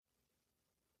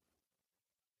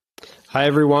Hi,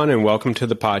 everyone, and welcome to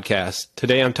the podcast.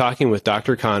 Today I'm talking with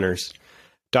Dr. Connors.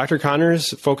 Dr. Connors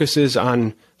focuses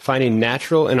on finding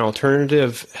natural and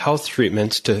alternative health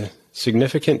treatments to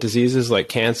significant diseases like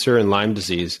cancer and Lyme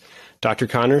disease. Dr.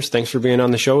 Connors, thanks for being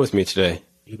on the show with me today.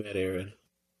 You bet, Aaron.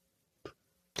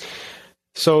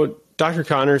 So, Dr.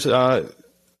 Connors, the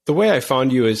way I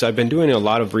found you is I've been doing a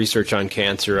lot of research on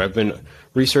cancer. I've been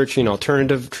researching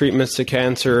alternative treatments to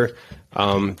cancer,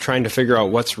 trying to figure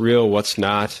out what's real, what's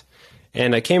not.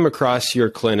 And I came across your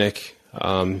clinic,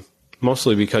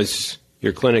 mostly because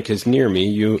your clinic is near me.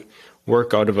 You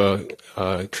work out of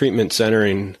a treatment center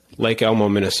in Lake Elmo,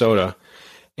 Minnesota.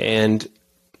 And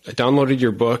I downloaded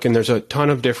your book, and there's a ton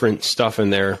of different stuff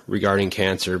in there regarding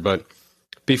cancer. But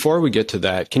before we get to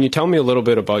that, can you tell me a little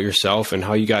bit about yourself and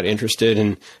how you got interested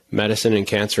in medicine and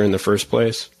cancer in the first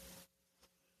place?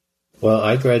 Well,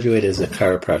 I graduated as a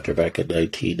chiropractor back in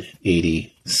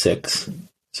 1986,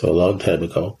 so a long time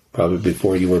ago, probably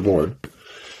before you were born.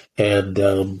 And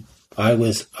I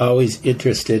was always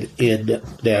interested in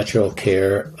natural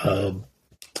care. It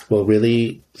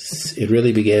really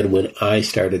began when I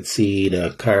started seeing a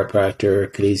chiropractor,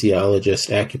 kinesiologist,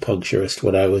 acupuncturist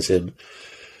when I was in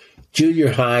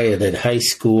junior high and then high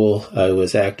school. I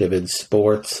was active in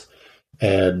sports,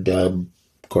 and of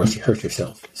course, you hurt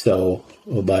yourself. So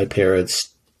my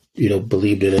parents,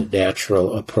 believed in a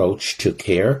natural approach to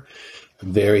care.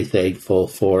 I'm very thankful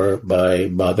for my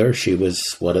mother. She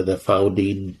was one of the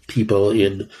founding people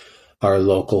in our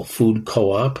local food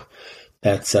co-op.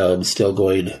 That's still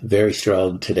going very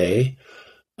strong today.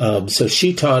 So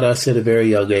she taught us at a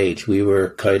very young age. We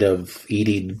were kind of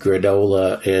eating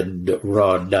granola and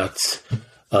raw nuts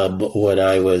when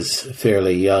I was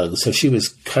fairly young. So she was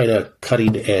kind of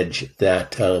cutting edge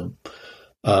that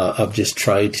of just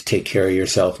trying to take care of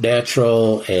yourself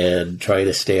natural and trying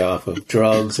to stay off of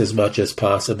drugs as much as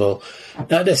possible.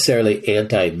 Not necessarily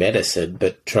anti-medicine,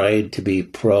 but trying to be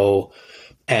proactive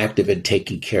in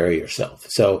taking care of yourself.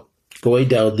 So going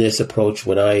down this approach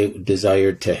when I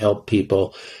desired to help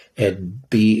people and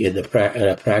be in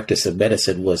a practice of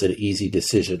medicine was an easy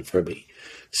decision for me.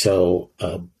 So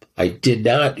I did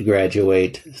not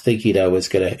graduate thinking I was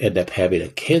going to end up having a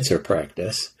cancer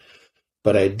practice,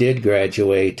 but I did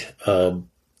graduate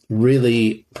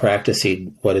really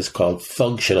practicing what is called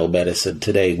functional medicine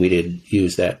today. We didn't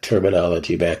use that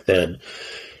terminology back then,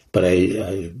 but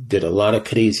I did a lot of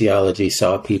kinesiology,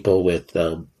 saw people with,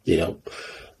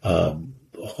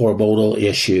 hormonal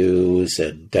issues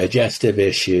and digestive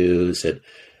issues, and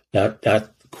not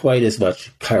quite as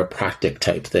much chiropractic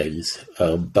type things,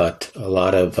 but a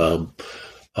lot of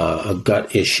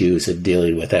gut issues and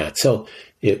dealing with that. So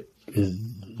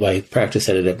my practice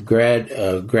ended up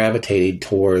gravitating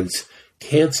towards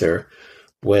cancer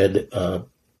when I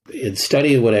was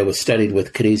studying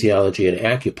with kinesiology and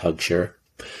acupuncture.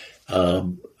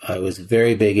 I was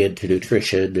very big into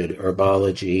nutrition and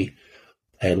herbology.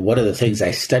 And one of the things I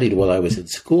studied while I was in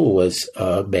school was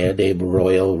a man named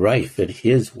Royal Rife and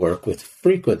his work with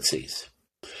frequencies.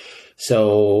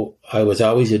 So I was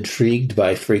always intrigued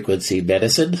by frequency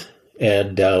medicine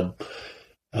and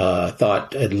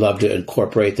thought I'd love to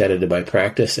incorporate that into my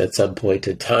practice at some point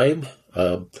in time.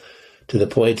 To the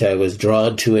point I was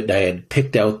drawn to it, and I had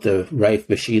picked out the Rife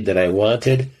machine that I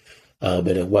wanted. And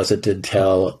it wasn't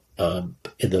until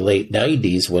in the late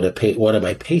 90s when one of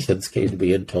my patients came to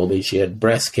me and told me she had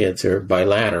breast cancer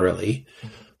bilaterally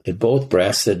in both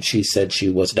breasts, and she said she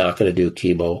was not going to do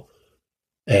chemo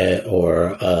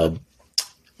or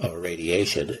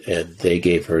radiation, and they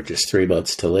gave her just 3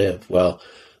 months to live. Well,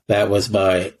 that was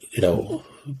my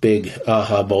big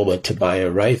aha moment to buy a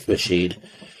Rife machine.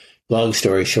 Long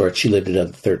story short, she lived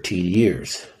another 13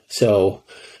 years. So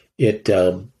it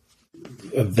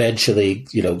eventually,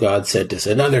 God sent us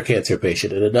another cancer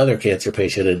patient and another cancer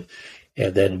patient,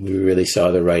 and then we really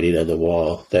saw the writing on the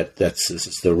wall that this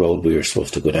is the road we were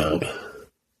supposed to go down.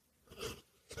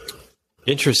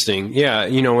 Interesting. Yeah,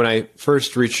 when I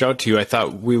first reached out to you, I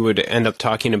thought we would end up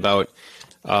talking about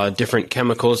different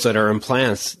chemicals that are in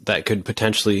plants that could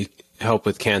potentially help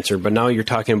with cancer, but now you're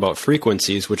talking about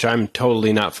frequencies, which I'm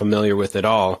totally not familiar with at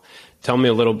all. Tell me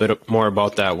a little bit more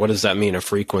about that. What does that mean, a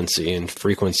frequency and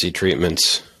frequency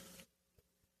treatments?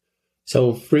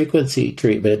 So frequency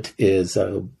treatment is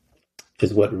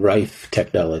what Rife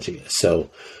technology is. So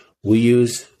we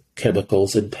use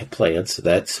chemicals in plants.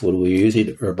 That's when we're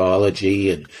using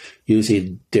herbology and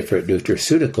using different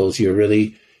nutraceuticals, you're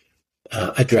really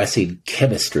addressing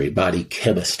chemistry, body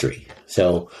chemistry.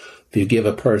 So if you give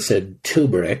a person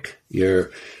turmeric,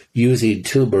 you're using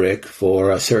turmeric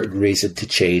for a certain reason to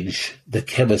change the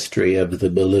chemistry of the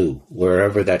milieu,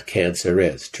 wherever that cancer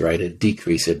is, try to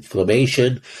decrease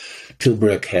inflammation,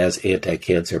 turmeric has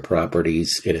anti-cancer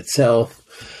properties in itself.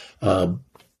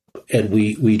 And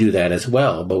we do that as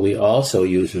well, but we also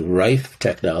use Rife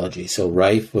technology. So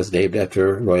Rife was named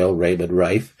after Royal Raymond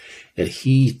Rife, and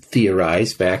he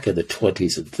theorized back in the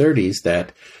 20s and 30s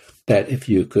that if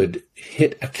you could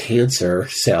hit a cancer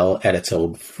cell at its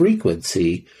own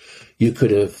frequency, you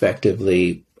could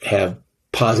effectively have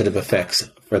positive effects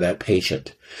for that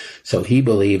patient. So he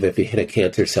believed if you hit a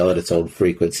cancer cell at its own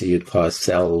frequency, you'd cause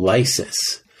cell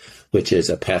lysis, which is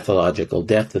a pathological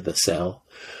death of the cell.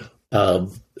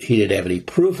 He didn't have any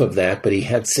proof of that, but he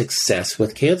had success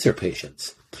with cancer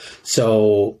patients.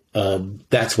 So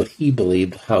that's what he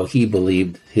believed, how he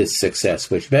believed his success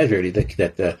was measured.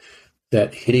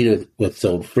 That hitting it with its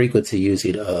own frequency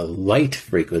using a light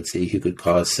frequency, you could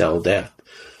cause cell death.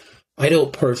 I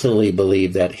don't personally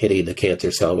believe that hitting the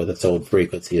cancer cell with its own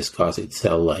frequency is causing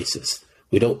cell lysis.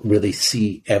 We don't really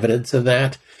see evidence of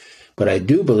that, but I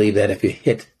do believe that if you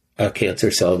hit a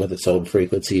cancer cell with its own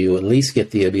frequency, you at least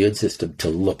get the immune system to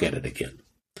look at it again.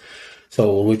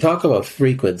 So when we talk about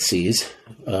frequencies,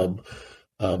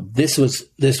 this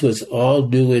was all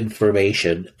new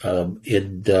information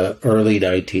in the early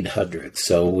 1900s.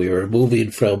 So we were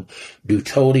moving from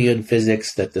Newtonian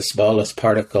physics, that the smallest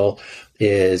particle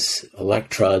is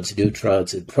electrons,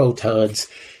 neutrons, and protons,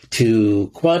 to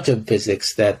quantum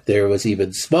physics, that there was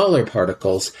even smaller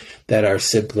particles that are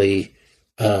simply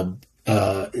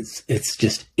it's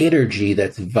just energy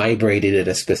that's vibrating at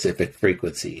a specific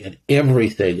frequency, and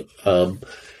everything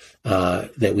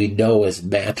that we know as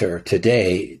matter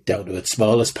today, down to its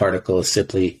smallest particle, is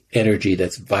simply energy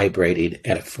that's vibrating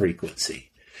at a frequency.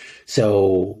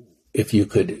 So if you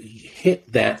could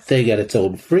hit that thing at its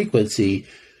own frequency,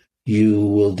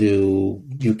 you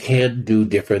can do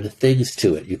different things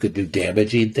to it. You could do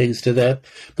damaging things to that,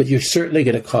 but you're certainly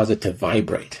going to cause it to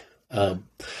vibrate.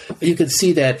 You can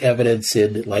see that evidence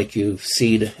in, like you've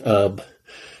seen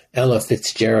Ella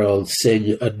Fitzgerald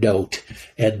sing a note,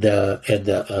 and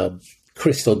the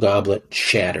crystal goblet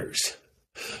shatters.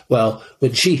 Well,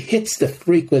 when she hits the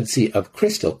frequency of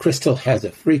crystal has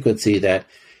a frequency that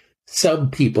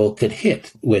some people can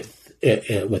hit with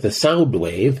a sound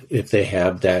wave if they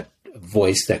have that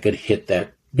voice that can hit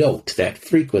that note, that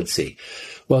frequency.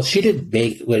 Well, she didn't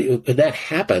make, when that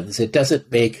happens, it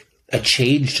doesn't make a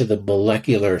change to the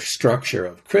molecular structure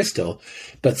of crystal,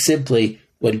 but simply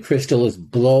when crystal is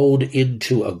blown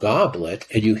into a goblet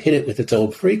and you hit it with its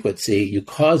own frequency, you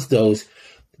cause those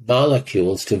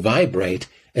molecules to vibrate,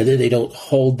 and then they don't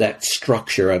hold that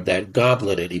structure of that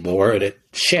goblet anymore, and it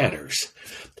shatters.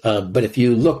 But if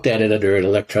you looked at it under an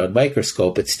electron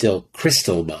microscope, it's still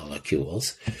crystal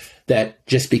molecules that,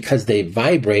 just because they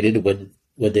vibrated when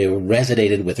they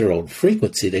resonated with their own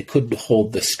frequency, they couldn't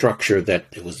hold the structure that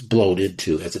it was blown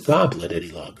into as a goblet any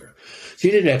longer. So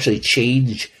you didn't actually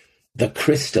change the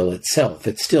crystal itself.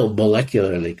 It's still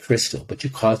molecularly crystal, but you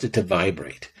caused it to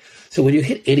vibrate. So when you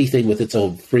hit anything with its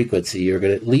own frequency, you're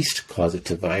going to at least cause it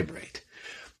to vibrate.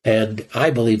 And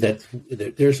I believe that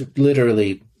there's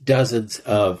literally dozens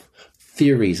of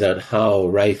theories on how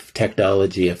Rife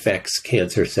technology affects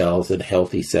cancer cells and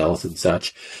healthy cells and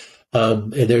such.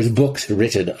 And there's books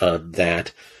written on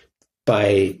that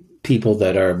by people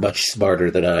that are much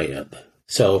smarter than I am.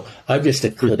 So I'm just a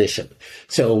clinician.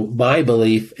 So my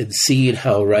belief in seeing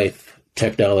how Rife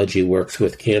technology works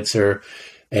with cancer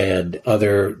and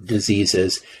other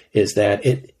diseases is that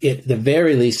it at the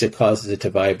very least, it causes it to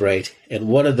vibrate. And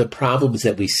one of the problems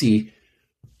that we see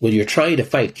when you're trying to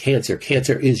fight cancer,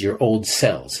 cancer is your own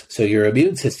cells. So your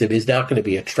immune system is not going to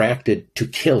be attracted to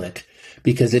kill it,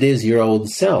 because it is your own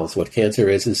cells. What cancer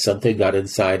is something got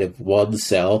inside of one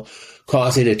cell,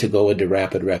 causing it to go into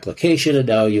rapid replication, and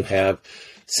now you have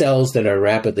cells that are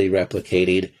rapidly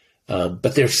replicating,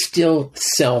 but they're still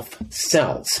self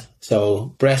cells.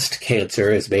 So breast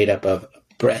cancer is made up of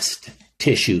breast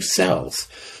tissue cells.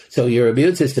 So your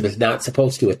immune system is not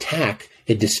supposed to attack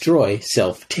and destroy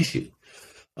self tissue.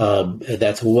 And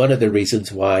that's one of the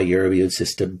reasons why your immune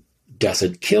system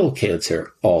doesn't kill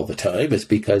cancer all the time, is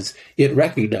because it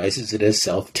recognizes it as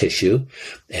self tissue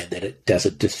and that it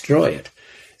doesn't destroy it.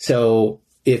 So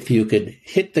if you can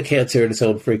hit the cancer at its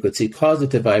own frequency, cause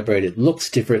it to vibrate, it looks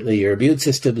differently, your immune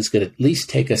system is going to at least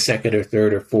take a second or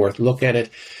third or fourth look at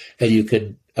it, and you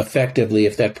can effectively,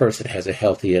 if that person has a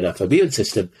healthy enough immune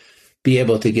system, be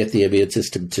able to get the immune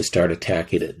system to start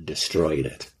attacking it and destroying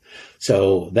it.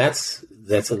 So that's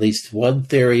at least one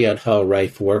theory on how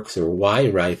Rife works, or why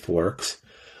Rife works.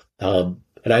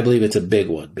 And I believe it's a big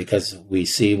one, because we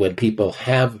see when people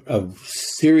have a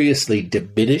seriously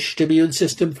diminished immune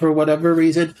system for whatever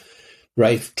reason,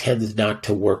 Rife tends not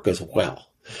to work as well.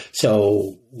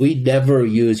 So we never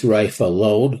use Rife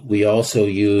alone. We also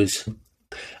use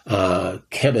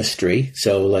chemistry.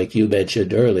 So like you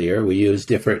mentioned earlier, we use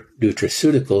different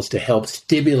nutraceuticals to help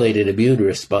stimulate an immune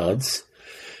response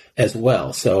as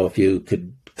well. So if you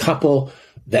could couple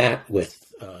that with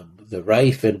the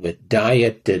Rife and with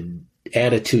diet and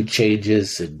attitude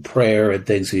changes and prayer and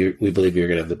things, we believe you're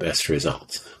going to have the best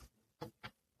results.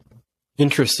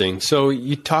 Interesting. So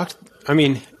you talked,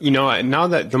 now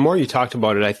that the more you talked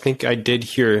about it, I think I did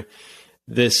hear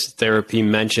this therapy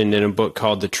mentioned in a book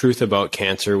called The Truth About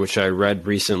Cancer, which I read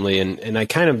recently, and I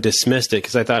kind of dismissed it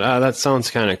because I thought, that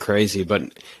sounds kind of crazy.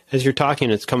 But as you're talking,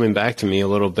 it's coming back to me a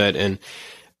little bit. And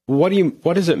what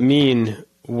does it mean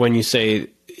when you say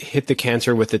hit the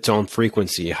cancer with its own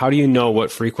frequency? How do you know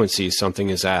what frequency something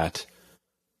is at?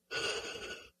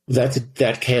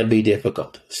 That can be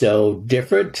difficult. So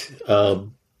different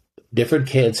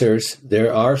cancers,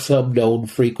 there are some known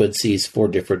frequencies for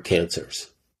different cancers.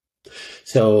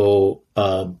 So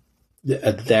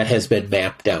that has been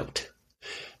mapped out.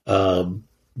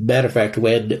 Matter of fact,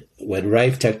 when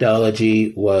Rife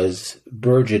technology was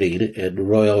burgeoning and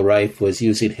Royal Rife was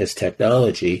using his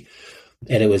technology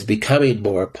and it was becoming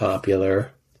more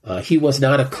popular, he was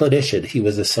not a clinician, he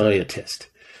was a scientist.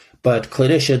 But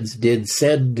clinicians did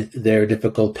send their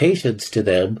difficult patients to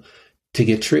them to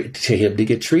get treated.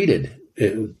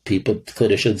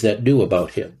 Clinicians that knew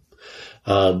about him.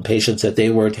 Patients that they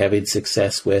weren't having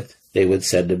success with, they would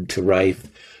send them to Rife.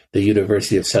 The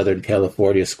University of Southern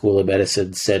California School of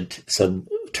Medicine sent some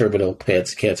terminal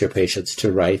cancer patients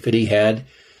to Rife, and he had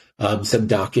some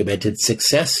documented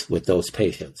success with those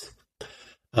patients.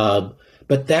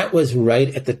 But that was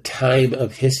right at the time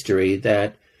of history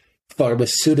that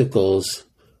pharmaceuticals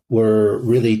were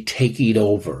really taking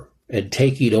over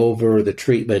the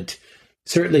treatment,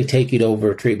 certainly taking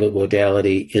over treatment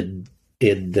modality in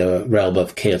the realm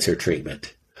of cancer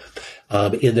treatment.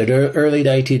 In the early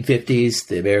 1950s,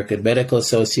 the American Medical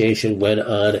Association went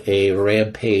on a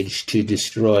rampage to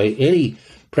destroy any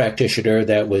practitioner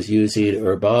that was using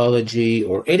herbology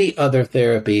or any other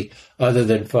therapy other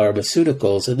than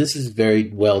pharmaceuticals. And this is very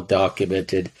well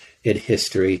documented in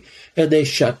history. And they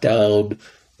shut down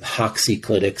Hoxsey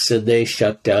clinics, and they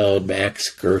shut down Max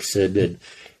Gerson, and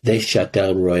they shut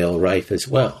down Royal Rife as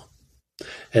well.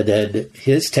 And then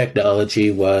his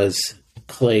technology was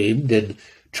claimed and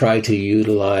tried to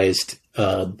utilized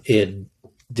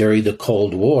during the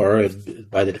Cold War and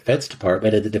by the Defense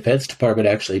Department. And the Defense Department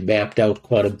actually mapped out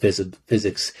quantum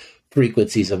physics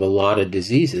frequencies of a lot of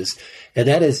diseases. And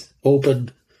that is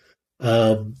open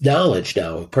knowledge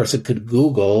now. A person could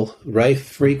Google Rife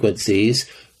frequencies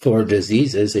for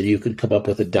diseases, and you can come up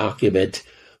with a document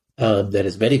that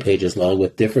is many pages long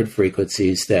with different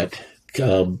frequencies that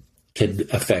can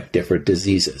affect different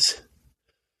diseases.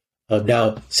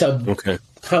 Now, some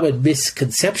common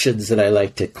misconceptions that I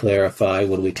like to clarify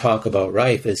when we talk about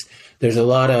Rife is there's a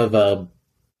lot of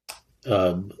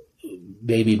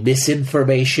maybe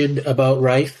misinformation about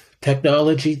Rife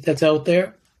technology that's out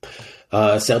there.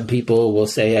 Some people will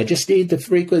say, I just need the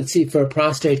frequency for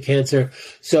prostate cancer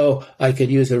so I can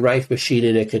use a Rife machine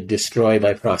and it can destroy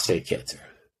my prostate cancer.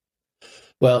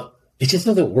 Well, it just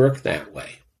doesn't work that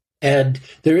way. And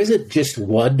there isn't just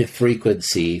one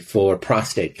frequency for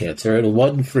prostate cancer and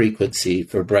one frequency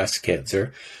for breast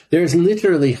cancer. There's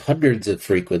literally hundreds of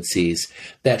frequencies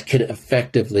that can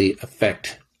effectively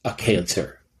affect a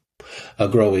cancer, a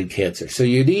growing cancer. So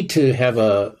you need to have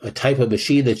a type of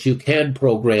machine that you can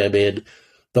program in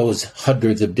those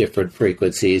hundreds of different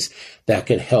frequencies that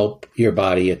can help your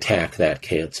body attack that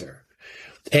cancer.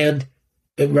 And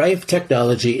Rife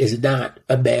technology is not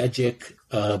a magic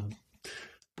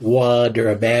wand or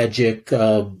a magic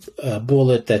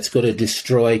bullet that's going to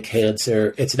destroy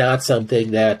cancer. It's not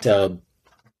something that the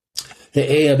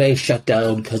AMA shut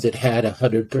down because it had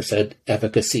 100%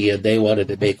 efficacy and they wanted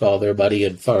to make all their money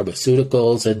in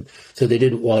pharmaceuticals, and so they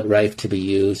didn't want Rife to be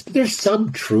used. There's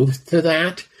some truth to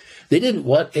that. They didn't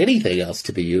want anything else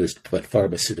to be used but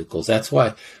pharmaceuticals. That's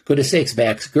why, goodness sakes,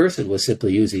 Max Gerson was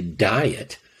simply using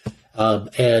diet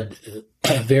and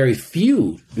very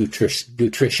few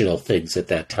nutritional things at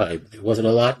that time. There wasn't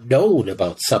a lot known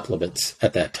about supplements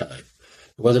at that time.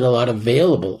 There wasn't a lot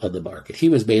available on the market. He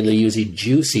was mainly using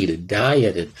juicing and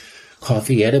diet and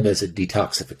coffee enemas and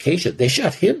detoxification. They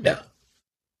shut him down.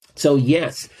 So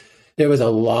yes, there was a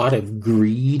lot of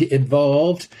greed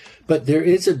involved, but there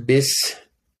is a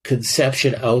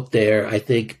misconception out there, I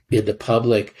think, in the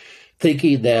public,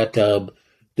 thinking that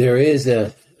there is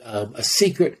a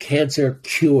secret cancer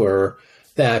cure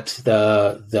that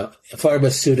the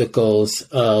pharmaceuticals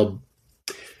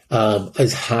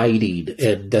is hiding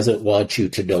and doesn't want you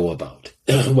to know about.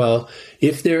 Well,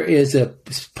 if there is a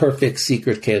perfect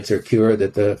secret cancer cure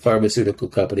that the pharmaceutical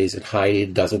companies are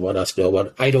hiding, doesn't want us to know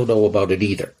about, I don't know about it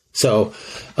either. So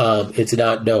it's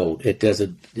not known. It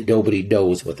doesn't. Nobody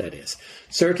knows what that is.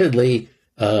 Certainly,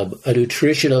 a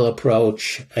nutritional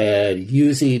approach and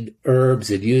using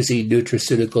herbs and using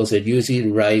nutraceuticals and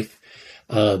using rife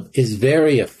is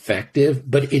very effective,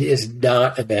 but it is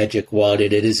not a magic wand,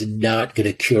 and it is not going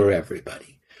to cure everybody.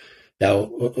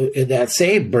 Now, in that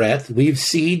same breath, we've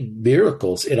seen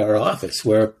miracles in our office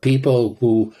where people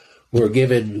who were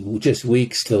given just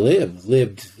weeks to live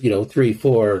lived, 3,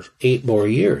 4, 8 more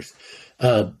years.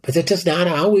 But that does not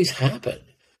always happen.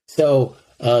 So,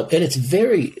 and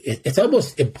it's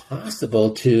almost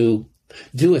impossible to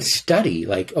do a study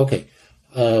like, okay,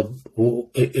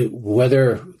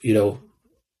 whether,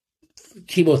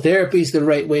 chemotherapy is the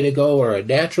right way to go or a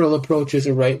natural approach is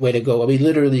the right way to go. I mean,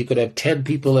 literally, you could have 10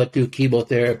 people that do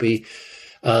chemotherapy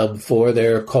for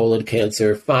their colon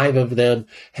cancer. 5 of them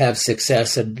have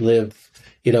success and live,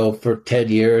 for 10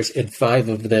 years, and 5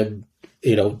 of them,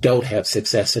 don't have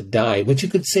success and die. But you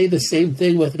could say the same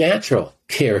thing with natural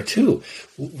care, too.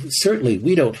 Certainly,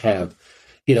 we don't have,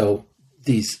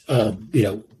 these,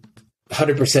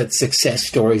 100% success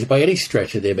stories by any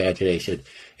stretch of the imagination.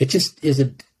 It just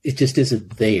isn't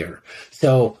there.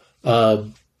 So,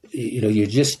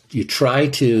 you try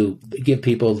to give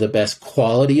people the best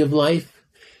quality of life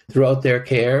throughout their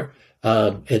care.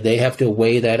 And they have to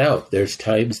weigh that out. There's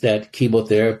times that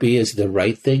chemotherapy is the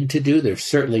right thing to do. There's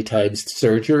certainly times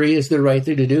surgery is the right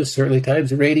thing to do. Certainly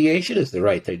times radiation is the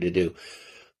right thing to do.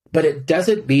 But it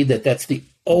doesn't mean that that's the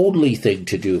only thing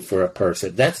to do for a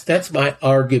person. That's my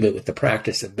argument with the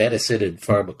practice of medicine and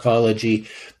pharmacology,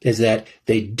 is that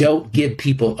they don't give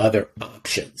people other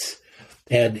options.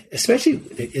 And especially,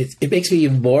 it makes me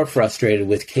even more frustrated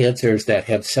with cancers that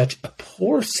have such a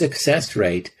poor success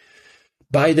rate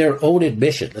by their own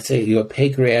admission. Let's say you have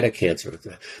pancreatic cancer with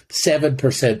a 7%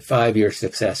 5-year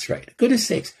success rate. Goodness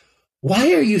sakes,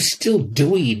 why are you still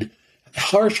doing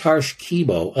harsh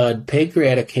chemo on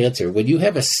pancreatic cancer when you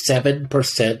have a 7%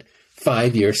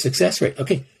 5-year success rate?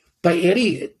 Okay, by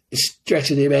any stretch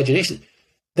of the imagination,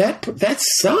 that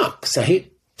sucks. I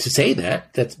hate to say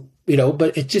that. That's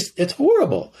but it's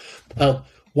horrible.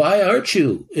 Why aren't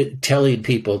you telling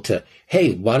people to,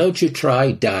 hey, why don't you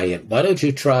try diet? Why don't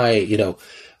you try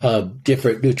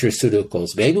different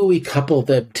nutraceuticals? Maybe we couple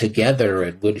them together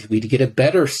and we'd get a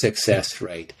better success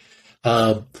rate.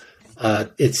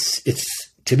 It's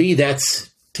to me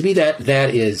that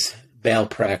is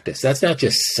malpractice. That's not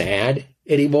just sad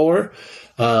anymore,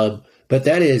 but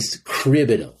that is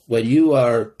criminal. When you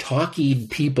are talking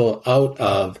people out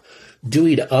of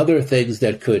doing other things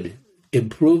that could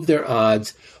improve their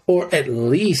odds, or at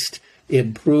least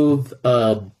improve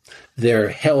their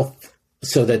health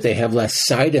so that they have less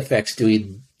side effects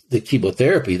doing the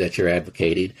chemotherapy that you're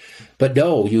advocating. But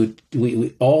no,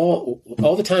 we all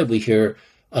the time we hear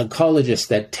oncologists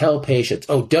that tell patients,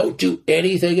 oh, don't do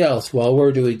anything else while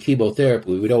we're doing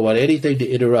chemotherapy. We don't want anything to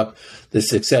interrupt the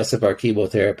success of our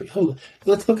chemotherapy. Oh,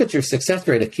 let's look at your success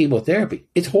rate of chemotherapy.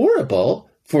 It's horrible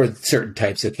for certain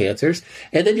types of cancers.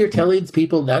 And then you're telling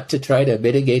people not to try to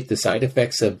mitigate the side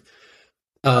effects of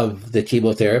the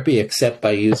chemotherapy, except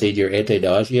by using your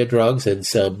anti-nausea drugs and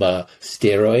some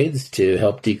steroids to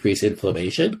help decrease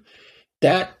inflammation.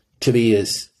 That to me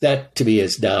is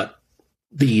not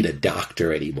being a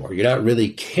doctor anymore. You're not really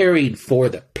caring for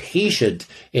the patient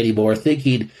anymore,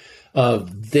 thinking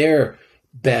of their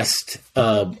best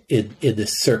in the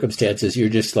circumstances. You're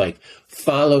just like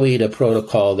following a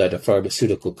protocol that a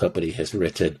pharmaceutical company has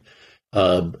written,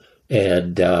 and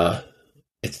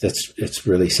it's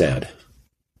really sad.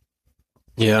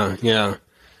 Yeah,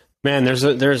 man.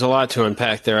 There's a lot to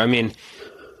unpack there. I mean,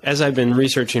 as I've been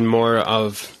researching more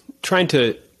of trying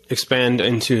to expand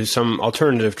into some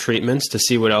alternative treatments to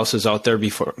see what else is out there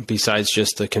besides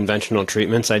just the conventional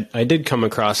treatments, I did come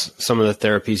across some of the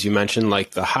therapies you mentioned,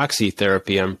 like the Hoxsey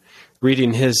therapy. I'm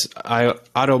reading his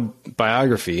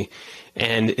autobiography,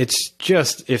 and it's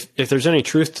just, if there's any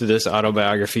truth to this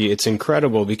autobiography, it's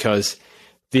incredible, because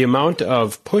the amount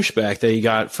of pushback that he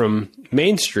got from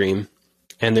mainstream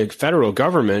and the federal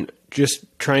government just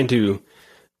trying to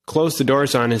close the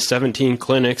doors on his 17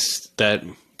 clinics that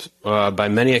by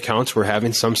many accounts were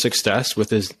having some success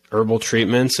with his herbal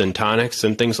treatments and tonics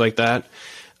and things like that.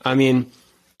 I mean,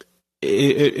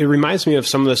 it reminds me of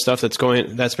some of the stuff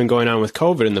that's been going on with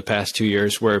COVID in the past 2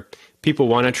 years, where people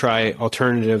want to try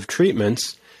alternative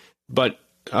treatments, but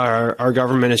our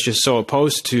government is just so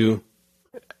opposed to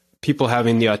people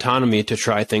having the autonomy to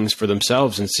try things for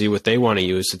themselves and see what they want to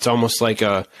use. It's almost like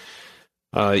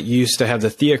You used to have the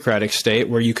theocratic state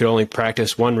where you could only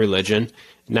practice one religion.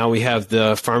 Now we have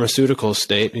the pharmaceutical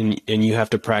state, and you have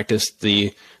to practice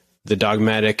the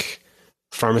dogmatic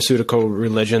pharmaceutical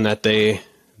religion that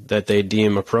they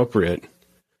deem appropriate.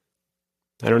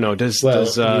 I don't know. You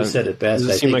said it best.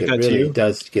 I think it really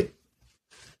does get.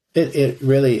 It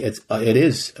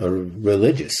is a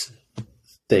religious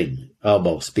thing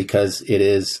almost, because it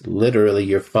is literally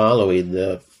you're following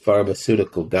the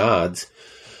pharmaceutical gods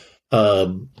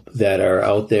that are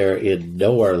out there in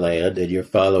nowhere land, and you're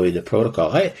following the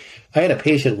protocol. I had a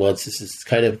patient once. This is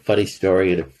kind of a funny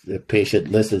story, and if the patient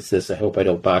listens to this, I hope I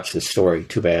don't botch the story.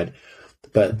 Too bad.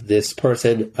 But this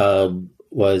person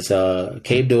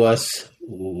came to us,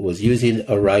 was using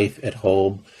a Rife at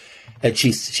home, and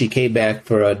she came back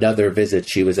for another visit.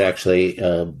 She was actually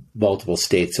multiple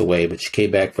states away, but she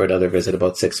came back for another visit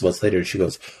about 6 months later, and she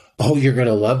goes, "Oh, you're going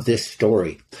to love this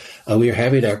story. We were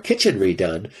having our kitchen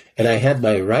redone, and I had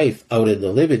my Rife out in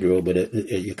the living room, and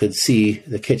you could see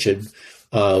the kitchen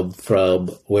from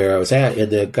where I was at.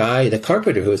 And the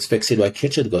carpenter who was fixing my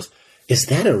kitchen goes, 'Is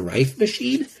that a Rife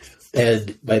machine?'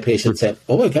 And my patient said,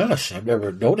 'Oh my gosh, I've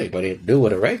never known anybody who knew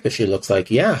what a Rife machine looks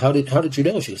like.' 'Yeah, how did you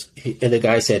know?' And the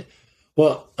guy said,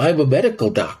 'Well, I'm a medical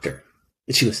doctor.'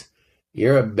 And she goes,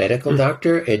 'You're a medical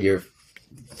doctor and you're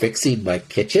fixing my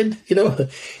kitchen?' And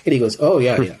he goes, 'Oh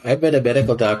yeah. I've been a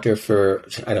medical doctor for,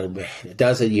 I don't know, a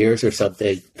dozen years or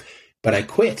something, but I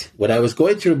quit. When I was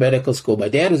going through medical school, my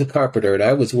dad was a carpenter and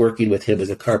I was working with him as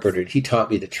a carpenter, and he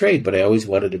taught me the trade, but I always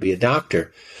wanted to be a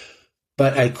doctor.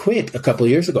 But I quit a couple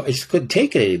of years ago. I just couldn't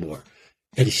take it anymore.'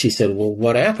 And she said, 'Well,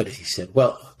 what happened?' And he said,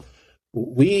 'Well,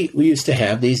 we used to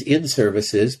have these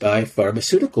in-services by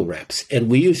pharmaceutical reps, and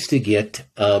we used to get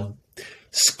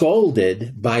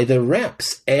scolded by the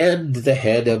reps, and the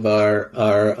head of our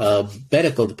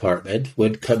medical department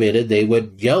would come in and they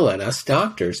would yell at us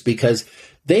doctors, because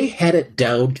they had it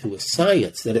down to a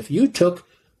science that if you took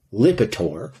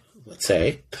Lipitor, let's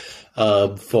say,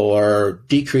 for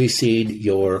decreasing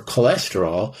your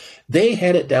cholesterol, they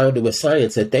had it down to a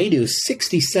science that they knew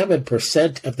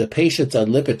 67% of the patients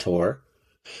on Lipitor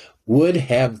would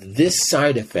have this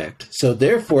side effect. So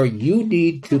therefore, you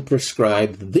need to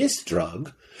prescribe this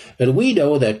drug. And we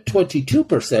know that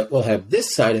 22% will have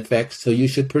this side effect, so you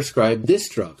should prescribe this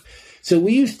drug. So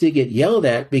we used to get yelled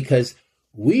at because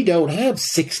we don't have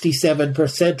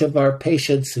 67% of our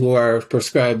patients who are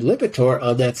prescribed Lipitor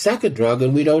on that second drug,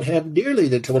 and we don't have nearly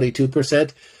the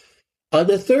 22% on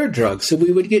the third drug. So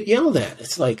we would get yelled at.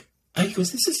 It's like, he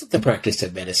goes, "This isn't the practice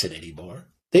of medicine anymore.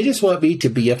 They just want me to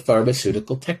be a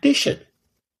pharmaceutical technician."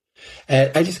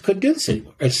 And I just couldn't do this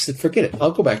anymore. I just said, forget it.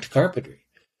 I'll go back to carpentry.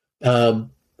 And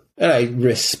I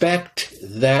respect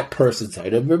that person's. I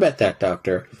never met that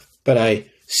doctor, but I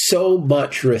so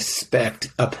much respect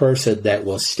a person that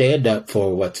will stand up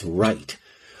for what's right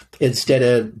instead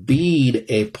of being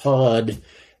a pawn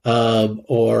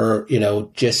or,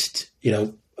 just,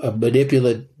 a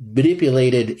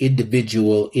manipulated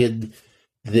individual in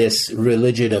this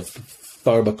religion of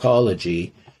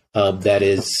pharmacology that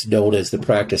is known as the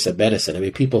practice of medicine. I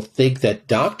mean, people think that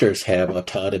doctors have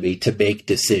autonomy to make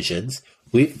decisions.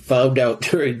 We found out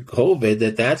during COVID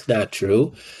that that's not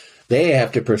true. They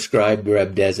have to prescribe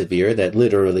remdesivir that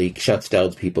literally shuts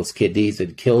down people's kidneys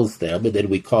and kills them, and then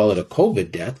we call it a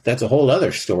COVID death. That's a whole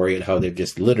other story and how they've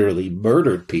just literally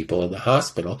murdered people in the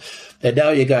hospital. And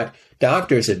now you got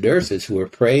doctors and nurses who are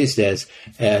praised as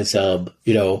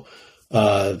the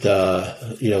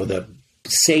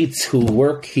saints who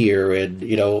work here and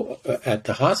at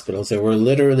the hospitals that were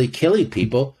literally killing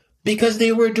people because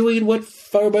they were doing what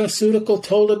pharmaceutical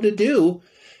told them to do,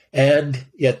 and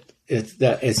yet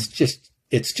it's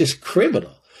just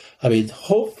criminal. I mean,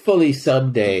 hopefully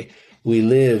someday we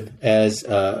live as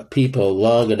people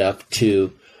long enough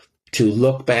to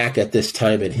look back at this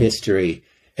time in history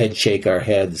and shake our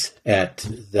heads at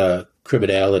the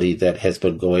criminality that has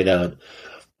been going on.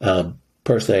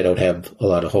 Personally, I don't have a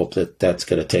lot of hope that that's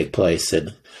going to take place,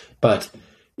 but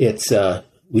it's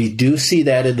we do see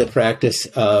that in the practice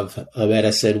of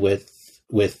medicine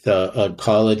with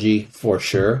oncology for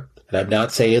sure. And I'm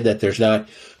not saying that there's not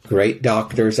great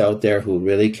doctors out there who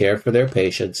really care for their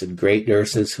patients and great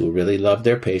nurses who really love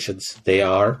their patients. They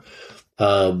are.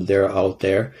 They're out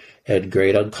there. And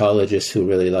great oncologists who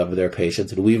really love their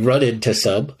patients. And we've run into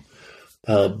some.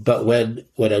 But when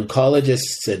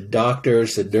oncologists and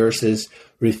doctors and nurses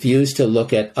refuse to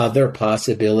look at other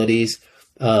possibilities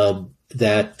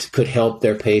that could help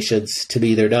their patients, to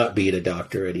me, they're not being a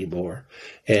doctor anymore.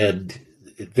 And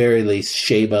at very least,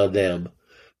 shame on them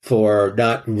for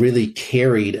not really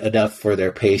caring enough for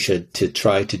their patient to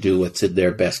try to do what's in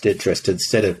their best interest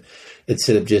instead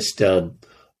instead of just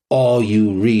all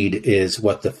you read is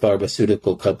what the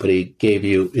pharmaceutical company gave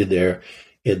you in their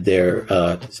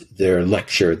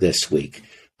lecture this week.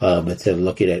 Instead of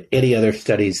looking at any other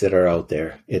studies that are out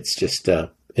there, it's just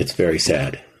it's very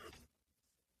sad.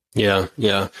 Yeah.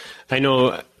 I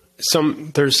know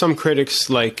there's some critics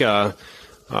like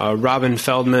Robin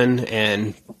Feldman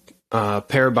and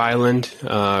Per Bylund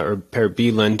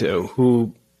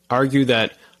who argue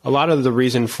that a lot of the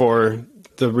reason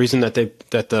that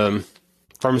the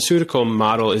pharmaceutical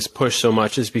model is pushed so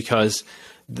much is because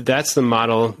that's the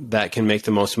model that can make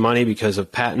the most money because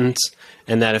of patents,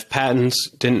 and that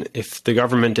if the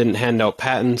government didn't hand out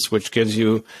patents, which gives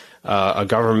you a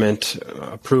government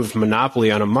approved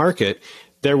monopoly on a market,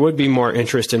 there would be more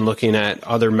interest in looking at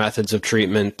other methods of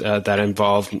treatment that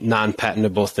involve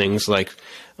non-patentable things like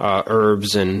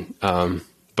herbs and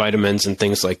vitamins and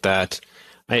things like that.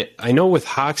 I know with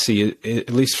Hoxsey,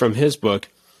 at least from his book,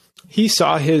 he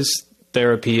saw his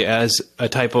therapy as a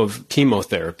type of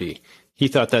chemotherapy. He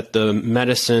thought that the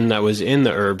medicine that was in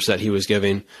the herbs that he was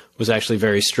giving was actually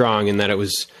very strong, and that it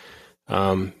was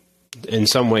in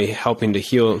some way helping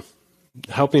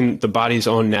the body's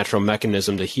own natural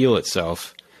mechanism to heal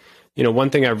itself. You know, one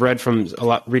thing I've read from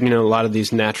reading a lot of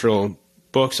these natural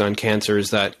books on cancer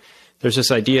is that there's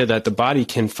this idea that the body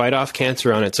can fight off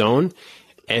cancer on its own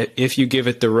if you give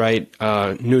it the right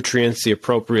nutrients, the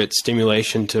appropriate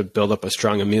stimulation to build up a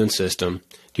strong immune system.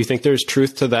 Do you think there's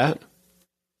truth to that?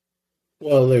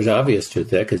 Well, there's obvious truth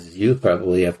to that, because you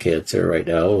probably have cancer right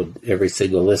now, and every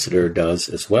single listener does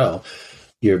as well.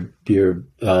 The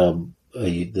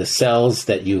cells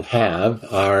that you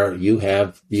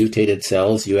have mutated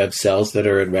cells. You have cells that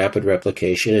are in rapid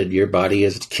replication, and your body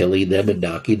is killing them and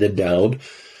knocking them down.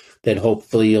 Then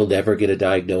hopefully you'll never get a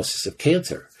diagnosis of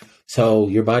cancer. So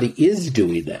your body is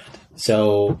doing that.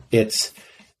 So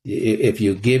if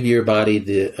you give your body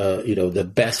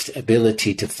the best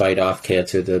ability to fight off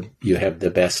cancer, you have the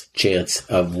best chance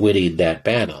of winning that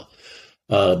battle.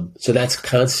 So that's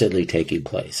constantly taking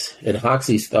place. And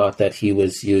Hoxsey's thought that he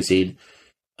was using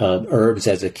herbs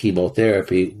as a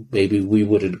chemotherapy. Maybe we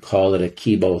wouldn't call it a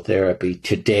chemotherapy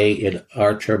today in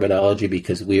our terminology,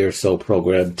 because we are so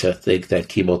programmed to think that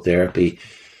chemotherapy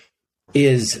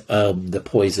is the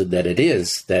poison that it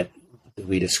is, that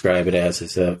we describe it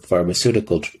as a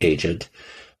pharmaceutical agent.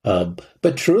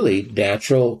 But truly,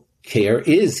 natural care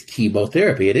is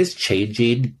chemotherapy. It is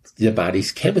changing the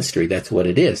body's chemistry. That's what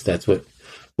it is. That's what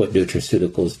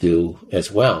nutraceuticals do as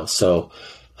well. So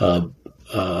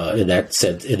in that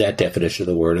sense, in that definition of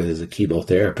the word, it is a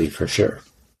chemotherapy for sure.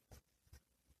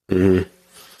 Mm-hmm.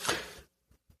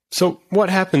 So what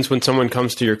happens when someone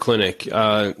comes to your clinic?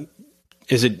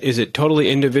 Is it totally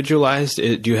individualized?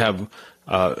 Do you have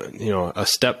a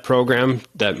step program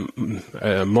that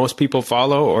most people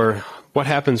follow, or what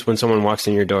happens when someone walks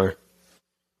in your door?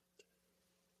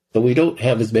 But we don't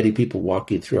have as many people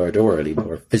walking through our door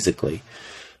anymore physically.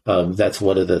 That's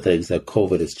one of the things that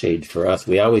COVID has changed for us.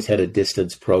 We always had a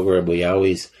distance program. We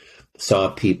always saw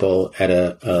people at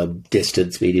a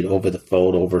distance, meeting over the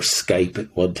phone, over Skype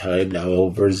at one time, now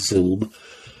over Zoom.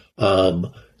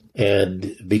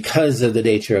 And because of the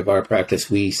nature of our practice,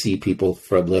 we see people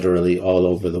from literally all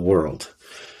over the world.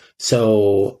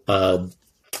 So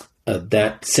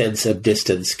that sense of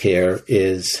distance care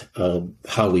is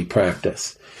how we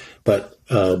practice. But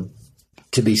to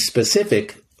be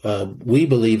specific, we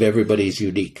believe everybody's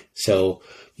unique. So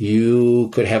you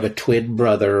could have a twin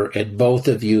brother and both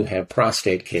of you have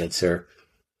prostate cancer.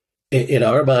 In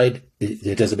our mind,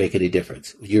 it doesn't make any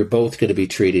difference. You're both going to be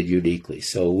treated uniquely.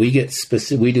 So we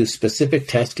do specific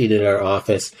testing in our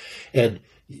office, and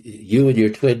you and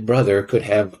your twin brother could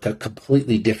have a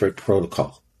completely different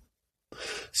protocol.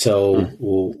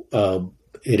 So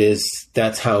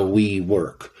that's how we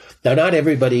work. Now, not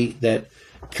everybody that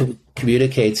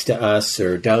communicates to us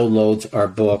or downloads our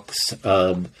books,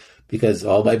 because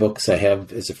all my books I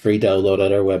have as a free download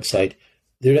on our website.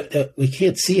 We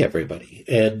can't see everybody,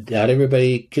 and not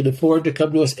everybody can afford to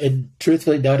come to us. And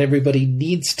truthfully, not everybody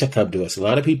needs to come to us. A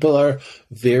lot of people are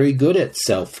very good at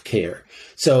self-care.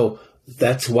 So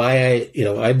that's why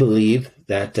I believe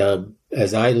that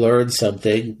as I learn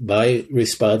something, my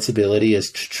responsibility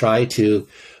is to try to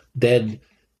then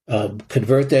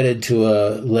convert that into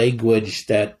a language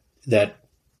that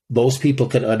most people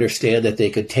can understand, that they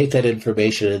can take that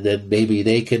information and then maybe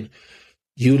they can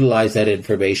utilize that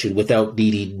information without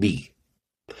needing me.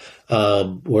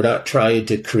 We're not trying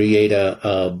to create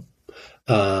a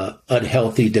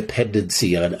unhealthy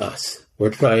dependency on us.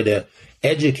 We're trying to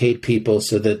educate people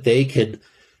so that they can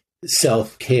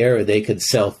self-care and they can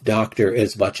self-doctor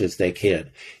as much as they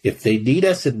can. If they need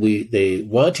us and they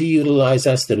want to utilize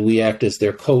us, then we act as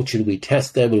their coach and we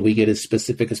test them and we get as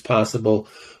specific as possible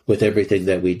with everything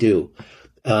that we do.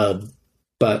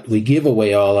 But we give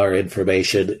away all our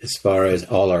information as far as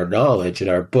all our knowledge and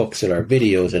our books and our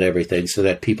videos and everything so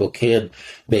that people can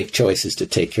make choices to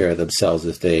take care of themselves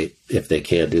if they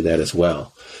can do that as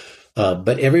well.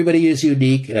 But everybody is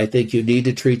unique, and I think you need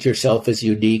to treat yourself as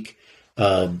unique.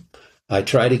 I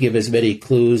try to give as many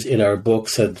clues in our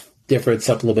books of different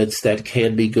supplements that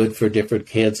can be good for different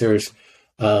cancers.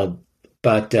 But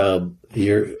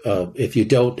if you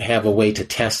don't have a way to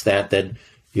test that, then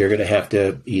you're going to have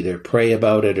to either pray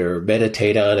about it or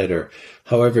meditate on it, or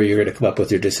however you're going to come up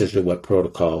with your decision of what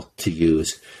protocol to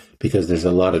use, because there's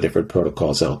a lot of different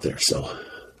protocols out there. So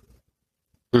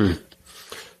do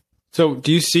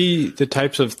you see the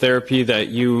types of therapy that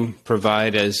you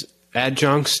provide as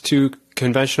adjuncts to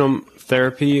conventional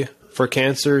therapy for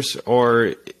cancers,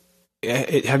 or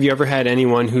have you ever had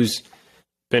anyone who's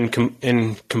been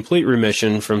in complete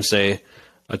remission from, say,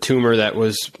 a tumor that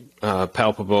was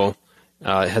palpable?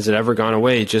 Has it ever gone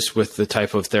away just with the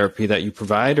type of therapy that you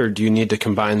provide, or do you need to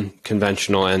combine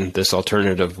conventional and this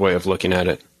alternative way of looking at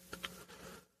it?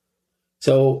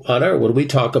 So when we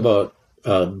talk about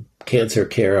cancer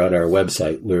care on our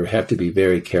website, we have to be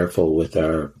very careful with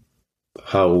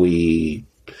how we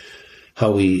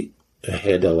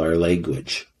handle our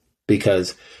language,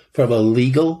 because from a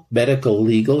medical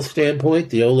legal standpoint,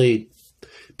 the only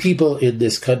people in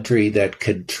this country that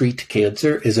can treat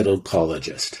cancer is an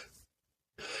oncologist.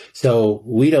 So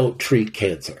we don't treat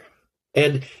cancer.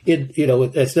 And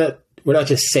we're not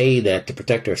just saying that to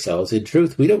protect ourselves. In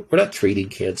truth, we're not treating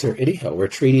cancer anyhow. We're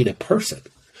treating a person.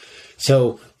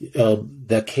 So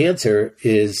the cancer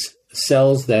is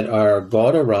cells that are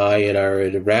gone awry and are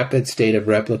in a rapid state of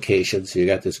replication. So you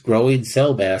got this growing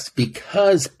cell mass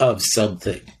because of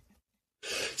something.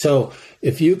 So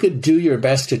if you can do your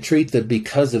best to treat them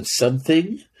because of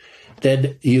something,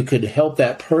 then you can help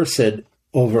that person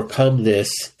overcome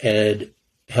this and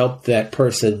help that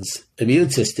person's immune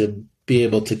system be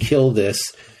able to kill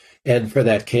this and for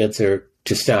that cancer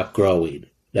to stop growing.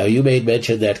 Now, you made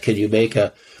mention that can you make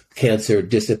a cancer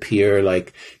disappear?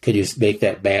 Like, can you make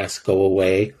that mass go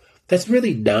away? That's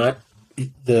really not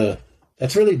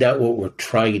what we're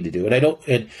trying to do.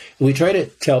 And we try to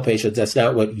tell patients that's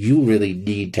not what you really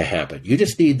need to happen. You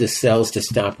just need the cells to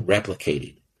stop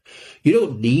replicating. You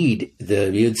don't need the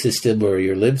immune system or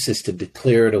your lymph system to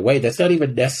clear it away. That's not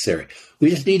even necessary. We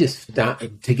just need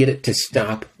to get it to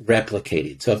stop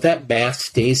replicating. So if that mass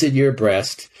stays in your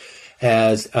breast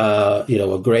as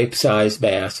a grape-sized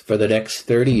mass for the next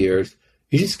 30 years,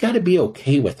 you just got to be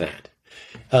okay with that.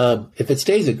 If it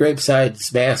stays a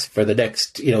grape-sized mass for the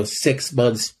next 6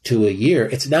 months to a year,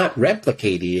 it's not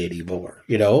replicating anymore.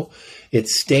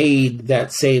 It's staying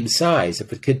that same size.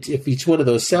 If each one of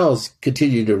those cells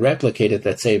continued to replicate at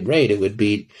that same rate, it would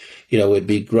be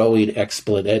growing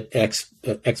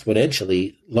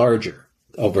exponentially larger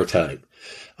over time.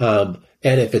 And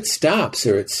if it stops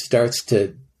or it starts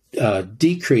to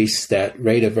decrease that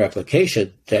rate of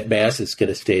replication, that mass is going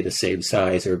to stay the same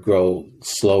size or grow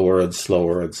slower and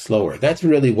slower and slower. That's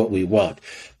really what we want.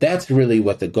 That's really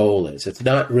what the goal is. It's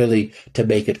not really to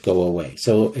make it go away.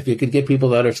 So if you can get people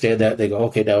to understand that, they go,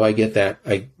 okay, now I get that.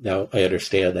 Now I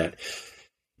understand that.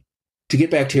 To get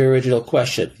back to your original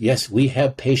question, yes, we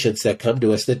have patients that come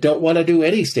to us that don't want to do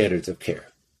any standards of care.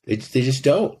 They just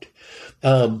don't.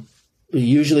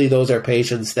 Usually those are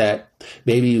patients that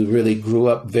maybe really grew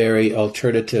up very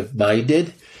alternative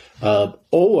minded,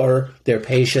 or they're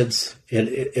patients, and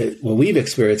we've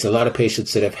experienced a lot of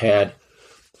patients that have had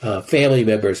family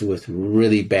members with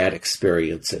really bad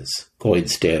experiences going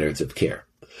standards of care.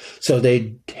 So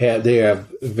they have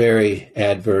very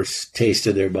adverse taste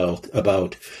in their mouth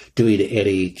about doing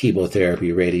any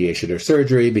chemotherapy, radiation, or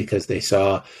surgery because they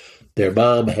saw their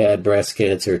mom had breast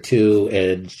cancer too,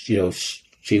 and she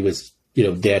was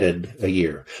dead in a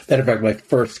year. Matter of fact, my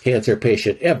first cancer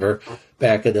patient ever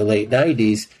back in the late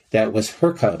 90s, that was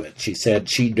her comment. She said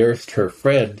she nursed her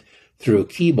friend through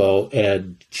chemo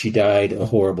and she died a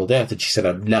horrible death. And she said,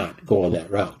 I'm not going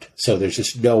that route. So there's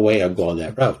just no way I'm going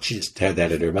that route. She just had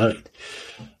that in her mind.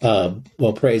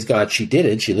 Well, praise God, she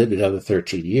didn't. She lived another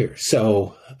 13 years.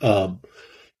 So,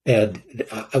 and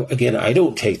again, I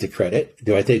don't take the credit.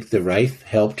 Do I think the Rife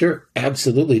helped her?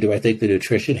 Absolutely. Do I think the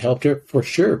nutrition helped her? For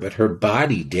sure. But her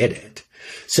body did it.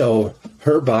 So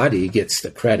her body gets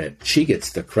the credit. She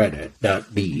gets the credit,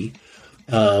 not me.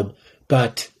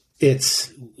 But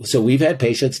so we've had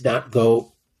patients not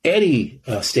go any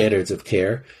standards of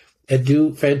care and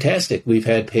do fantastic. We've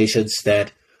had patients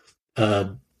that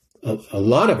a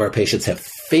lot of our patients have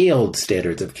failed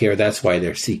standards of care. That's why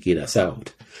they're seeking us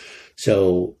out.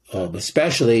 So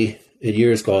especially in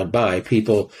years gone by,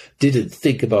 people didn't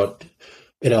think about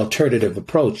an alternative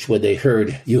approach when they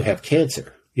heard you have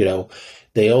cancer.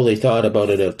 They only thought about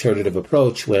an alternative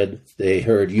approach when they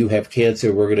heard you have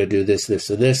cancer, we're going to do this, this,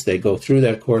 and this. They go through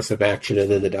that course of action, and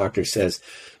then the doctor says,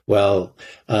 well,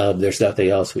 there's nothing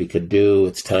else we can do.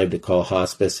 It's time to call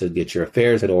hospice and get your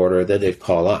affairs in order. Then they'd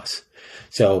call us.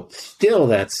 So still,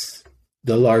 that's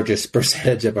the largest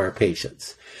percentage of our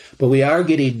patients. But we are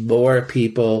getting more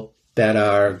people that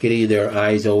are getting their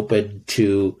eyes open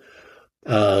to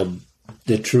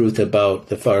the truth about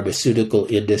the pharmaceutical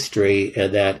industry,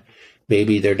 and that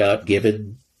maybe they're not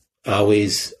given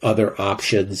always other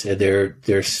options, and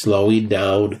they're slowing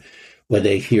down when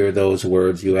they hear those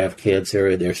words, you have cancer,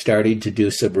 and they're starting to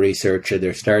do some research, and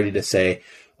they're starting to say,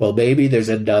 well, maybe there's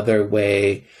another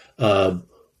way, and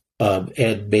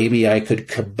maybe I could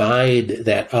combine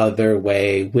that other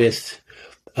way with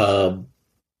a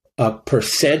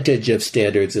percentage of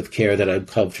standards of care that I'm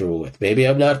comfortable with. Maybe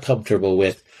I'm not comfortable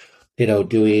with,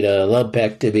 doing a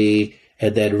lumpectomy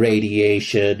and then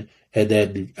radiation and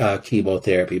then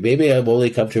chemotherapy. Maybe I'm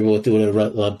only comfortable with doing a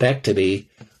lumpectomy,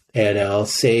 and I'll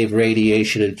save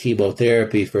radiation and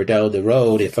chemotherapy for down the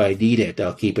road if I need it.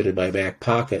 I'll keep it in my back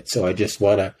pocket. So I just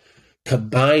want to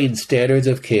combine standards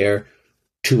of care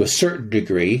to a certain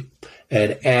degree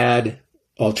and add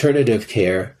alternative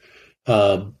care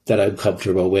that I'm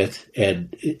comfortable with.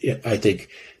 And I think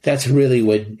that's really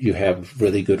when you have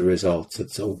really good results. And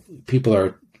so people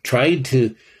are trying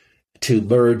to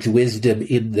merge wisdom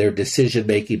in their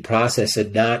decision-making process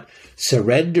and not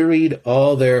surrendering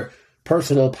all their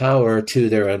personal power to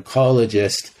their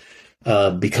oncologist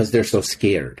because they're so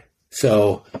scared.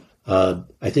 So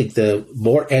I think the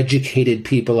more educated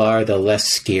people are, the less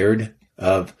scared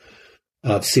of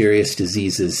serious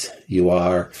diseases you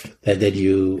are, and then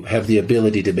you have the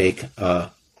ability to make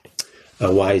a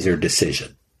wiser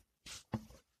decision.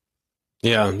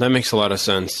 Yeah, that makes a lot of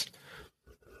sense.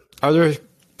 Are there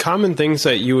common things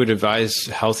that you would advise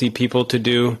healthy people to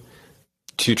do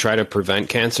to try to prevent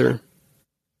cancer?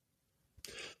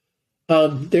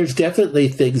 There's definitely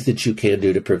things that you can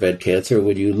do to prevent cancer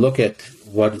when you look at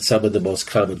some of the most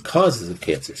common causes of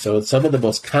cancer. So some of the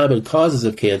most common causes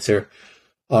of cancer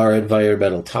are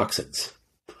environmental toxins.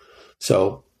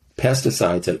 So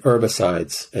pesticides and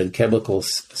herbicides and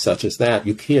chemicals such as that,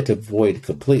 you can't avoid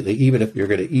completely, even if you're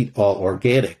going to eat all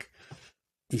organic.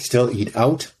 You still eat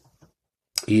out,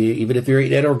 even if you're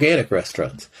eating at organic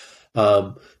restaurants.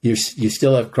 You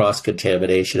still have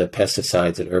cross-contamination of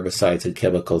pesticides and herbicides and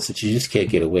chemicals that you just can't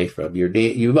get away from.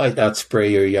 You might not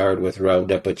spray your yard with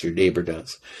Roundup, but your neighbor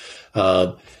does.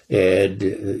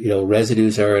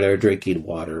 Residues are in our drinking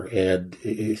water. And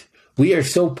we are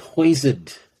so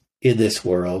poisoned in this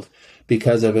world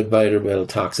because of environmental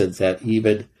toxins that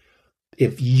even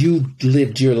if you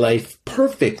lived your life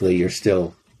perfectly, you're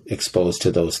still exposed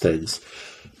to those things.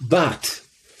 But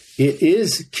it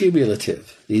is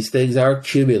cumulative. These things are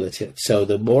cumulative. So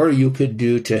the more you can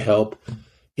do to help,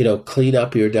 clean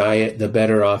up your diet, the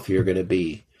better off you're going to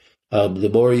be. The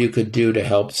more you could do to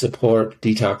help support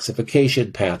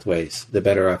detoxification pathways, the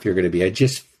better off you're going to be. I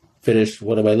just finished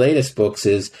one of my latest books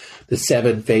is The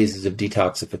 7 Phases of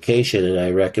Detoxification, and I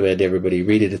recommend everybody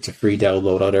read it. It's a free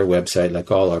download on our website,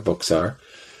 like all our books are.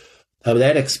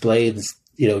 That explains,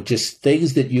 just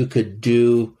things that you could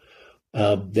do,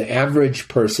 the average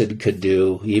person could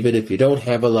do, even if you don't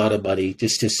have a lot of money,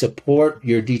 just to support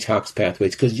your detox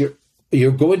pathways, because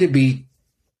you're going to be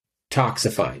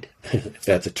toxified, if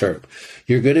that's a term.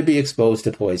 You're going to be exposed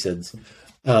to poisons.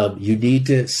 You need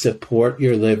to support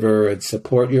your liver and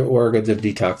support your organs of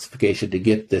detoxification to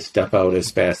get this stuff out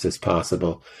as fast as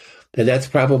possible. And that's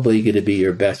probably going to be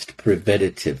your best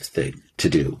preventative thing to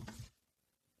do.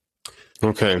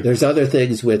 Okay. There's other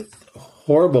things with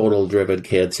hormonal-driven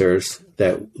cancers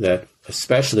that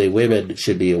especially women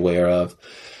should be aware of.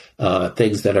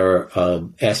 Things that are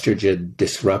estrogen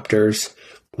disruptors,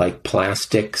 like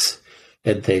plastics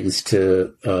and things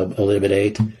to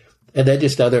eliminate. And then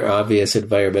just other obvious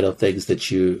environmental things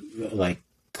that you like.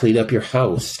 Clean up your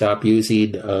house. Stop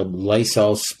using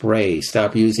Lysol spray.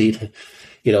 Stop using,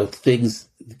 things,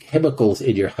 chemicals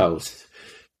in your house.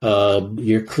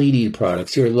 Your cleaning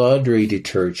products, your laundry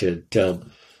detergent.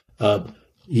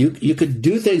 You could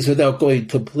do things without going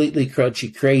completely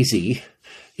crunchy crazy,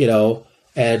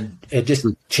 and just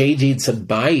changing some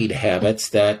buying habits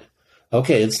that,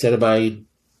 okay, instead of buying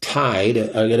Tide,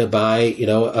 I'm going to buy,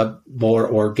 a more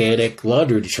organic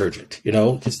laundry detergent,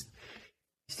 just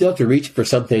still have to reach for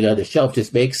something on the shelf.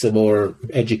 Just make some more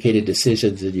educated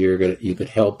decisions, and you could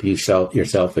help yourself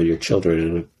and your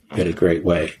children in a great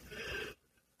way.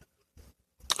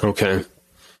 Okay.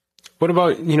 What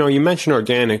about, you mentioned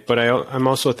organic, but I'm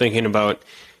also thinking about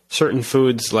certain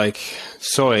foods like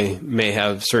soy may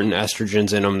have certain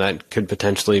estrogens in them that could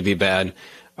potentially be bad.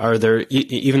 Are there,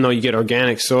 even though you get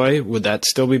organic soy, would that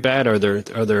still be bad? Are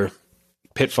there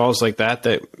pitfalls like that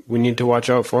we need to watch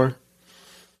out for?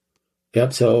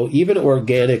 Yep. So even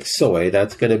organic soy,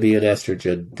 that's going to be an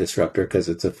estrogen disruptor because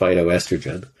it's a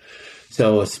phytoestrogen.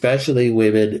 So especially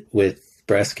women with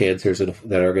breast cancers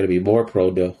that are going to be more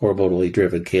prone to hormonally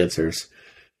driven cancers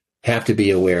have to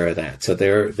be aware of that. So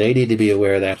they need to be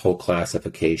aware of that whole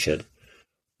classification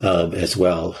as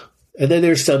well. And then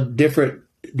there's some different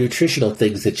nutritional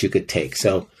things that you could take.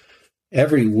 So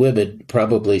every woman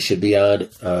probably should be on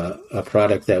a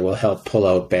product that will help pull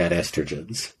out bad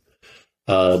estrogens.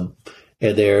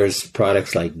 And there's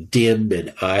products like DIM and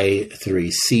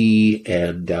I3C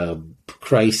and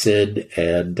Chrysin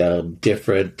and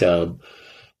different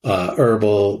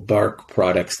herbal bark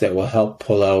products that will help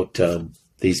pull out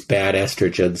these bad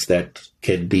estrogens that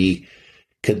can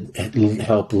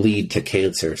help lead to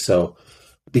cancer. So,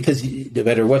 because no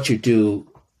matter what you do,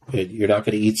 you're not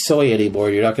going to eat soy anymore.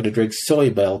 You're not going to drink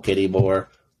soy milk anymore.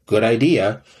 Good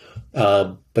idea.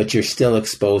 But you're still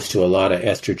exposed to a lot of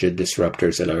estrogen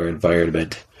disruptors in our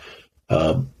environment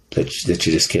that you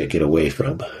just can't get away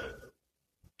from.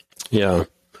 Yeah.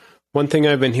 One thing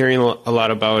I've been hearing a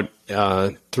lot about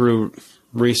through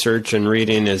research and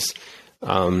reading is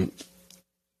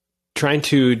trying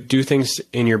to do things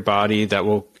in your body that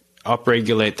will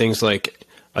upregulate things like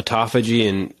autophagy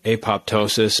and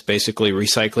apoptosis, basically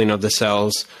recycling of the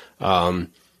cells,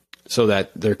 so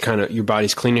that they're your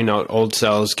body's cleaning out old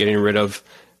cells, getting rid of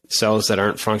cells that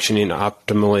aren't functioning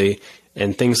optimally,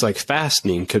 and things like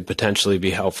fasting could potentially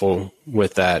be helpful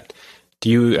with that. Do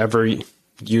you ever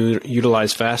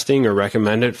utilize fasting or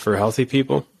recommend it for healthy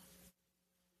people?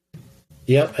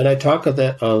 Yeah, and I talk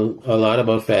a lot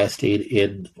about fasting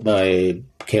in my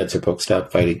cancer book,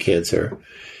 Stop Fighting Cancer.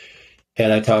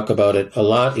 And I talk about it a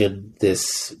lot in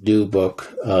this new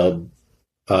book,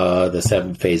 The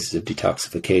 7 Phases of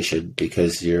Detoxification,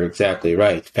 because you're exactly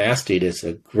right. Fasting is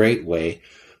a great way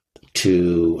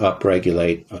to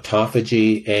upregulate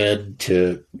autophagy and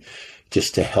to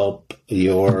help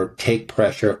take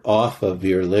pressure off of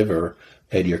your liver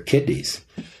and your kidneys.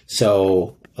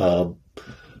 So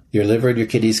your liver and your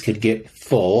kidneys can get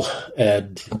full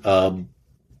and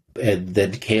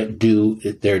then can't do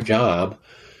their job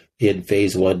in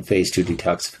phase 1, phase 2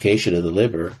 detoxification of the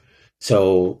liver.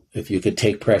 So if you can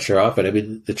take pressure off it, I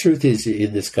mean, the truth is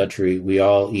in this country, we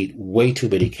all eat way too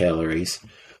many calories.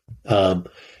 And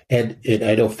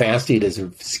I know fasting is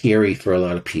scary for a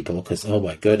lot of people because, oh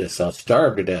my goodness, I'll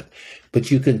starve to death. But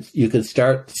you can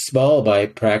start small by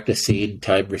practicing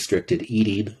time-restricted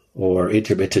eating or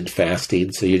intermittent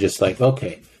fasting. So you're just like,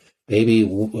 okay, maybe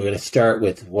we're going to start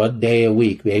with 1 day a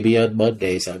week. Maybe on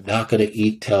Mondays, I'm not going to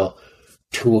eat till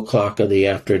 2 o'clock in the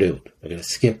afternoon. I'm going to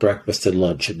skip breakfast and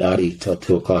lunch and not eat till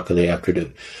 2 o'clock in the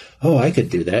afternoon. Oh, I could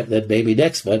do that. And then maybe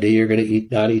next Monday you're going to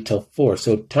not eat till 4.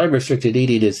 So time-restricted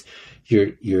eating is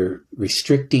you're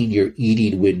restricting your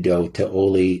eating window to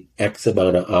only X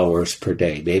amount of hours per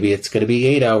day. Maybe it's going to be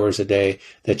 8 hours a day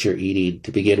that you're eating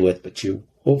to begin with, but you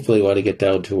hopefully want to get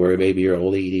down to where maybe you're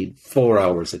only eating 4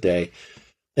 hours a day.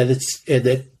 And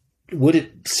that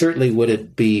certainly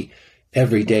wouldn't be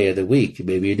every day of the week.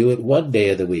 Maybe you do it 1 day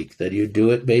of the week, then you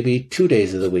do it maybe 2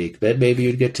 days of the week, then maybe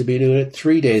you'd get to be doing it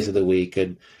 3 days of the week,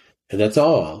 and that's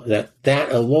all.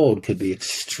 That alone could be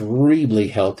extremely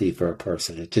healthy for a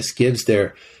person. It just gives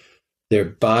their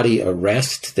body a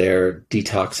rest, their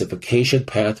detoxification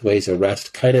pathways a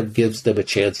rest, kind of gives them a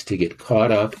chance to get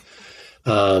caught up.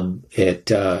 It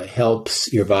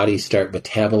helps your body start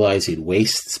metabolizing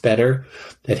wastes better.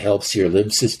 It helps your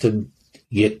lymph system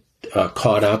get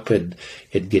caught up and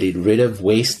getting rid of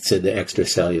wastes in the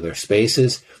extracellular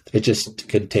spaces. It just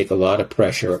can take a lot of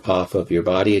pressure off of your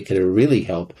body. It can really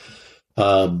help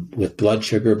with blood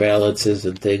sugar balances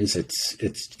and things. It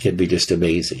can be just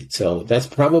amazing. So that's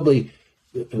probably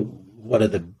one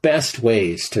of the best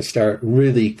ways to start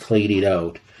really cleaning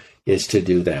out is to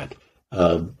do that.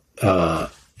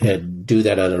 And do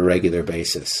that on a regular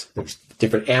basis. There's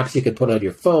different apps you can put on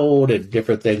your phone and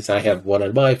different things. I have one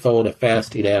on my phone, a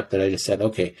fasting app that I just said,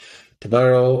 okay,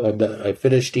 tomorrow I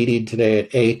finished eating today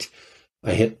at 8.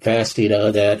 I hit fasting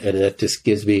on that, and that just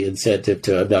gives me incentive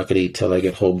to, I'm not going to eat till I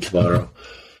get home tomorrow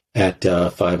at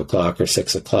 5 o'clock or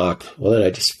 6 o'clock. Well, then I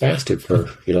just fasted for,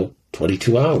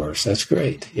 22 hours. That's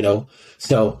great,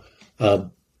 So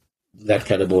that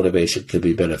kind of motivation can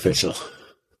be beneficial.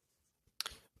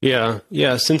 Yeah.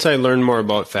 Since I learned more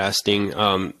about fasting,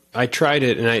 I tried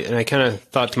it, and I kind of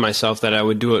thought to myself that I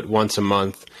would do it once a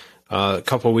month. A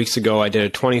couple of weeks ago, I did a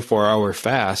 24-hour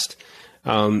fast.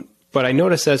 But I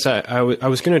noticed as I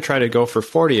was going to try to go for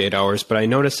 48 hours, but I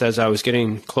noticed as I was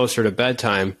getting closer to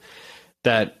bedtime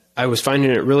that I was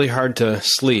finding it really hard to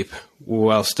sleep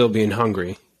while still being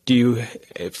hungry.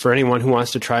 For anyone who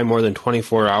wants to try more than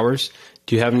 24 hours,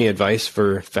 do you have any advice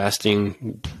for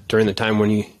fasting during the time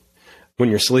when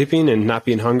you're sleeping and not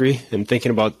being hungry and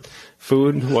thinking about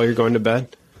food while you're going to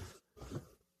bed?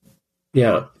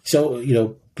 Yeah.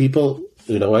 So, people,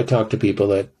 I talk to people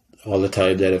that all the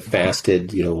time that have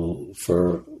fasted,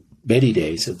 for many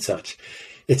days and such.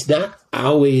 It's not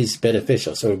always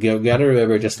beneficial. So you've got to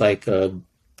remember, just like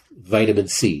vitamin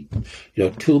C,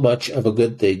 too much of a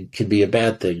good thing can be a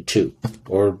bad thing too,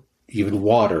 or even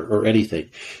water or anything.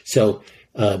 So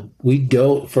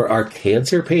for our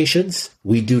cancer patients,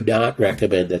 we do not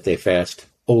recommend that they fast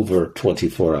over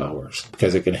 24 hours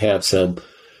because it can have some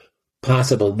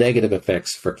possible negative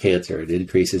effects for cancer. It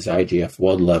increases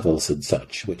IGF-1 levels and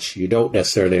such, which you don't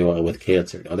necessarily want with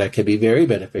cancer. Now, that can be very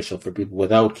beneficial for people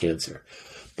without cancer.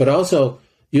 But also,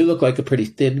 you look like a pretty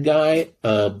thin guy.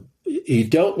 You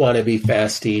don't want to be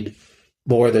fasting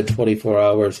more than 24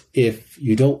 hours if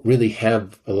you don't really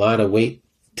have a lot of weight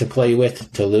to play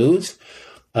with to lose,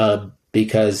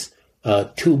 because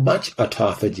too much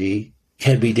autophagy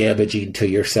can be damaging to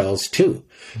your cells too.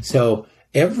 So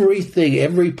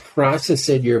every process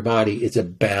in your body is a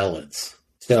balance.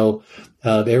 So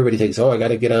everybody thinks, I got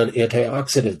to get on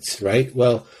antioxidants, right?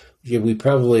 Well, we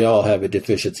probably all have a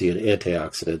deficiency in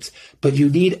antioxidants, but you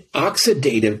need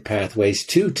oxidative pathways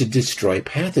too to destroy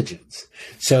pathogens.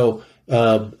 So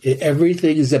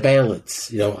everything is a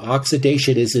balance.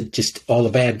 Oxidation isn't just all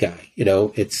a bad guy.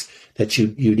 It's that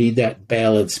you need that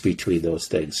balance between those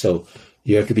things. So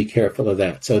you have to be careful of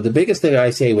that. So the biggest thing I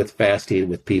say with fasting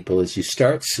with people is you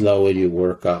start slow and you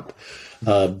work up.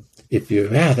 If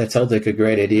that sounds like a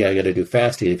great idea, I'm going to do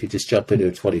fasting. If you just jump into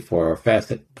a 24-hour fast,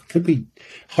 that could be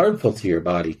harmful to your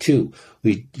body too.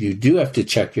 You do have to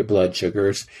check your blood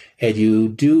sugars, and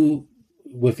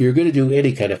if you're going to do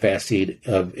any kind of fasting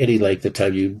of any length of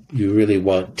time, you really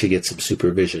want to get some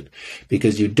supervision,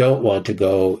 because you don't want to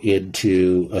go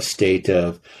into a state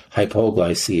of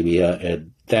hypoglycemia,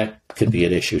 and that could be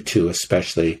an issue too,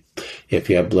 especially if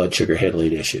you have blood sugar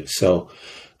handling issues. So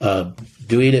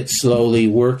doing it slowly,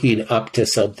 working up to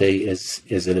something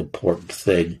is an important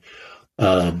thing.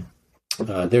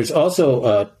 There's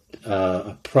also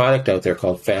a product out there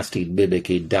called Fasting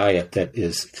Mimicking Diet that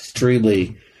is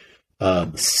extremely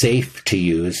safe to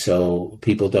use, so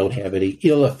people don't have any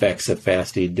ill effects of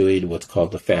fasting doing what's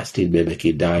called the Fasting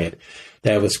Mimicking Diet.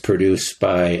 That was produced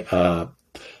by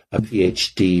a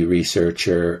PhD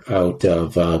researcher out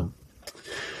of,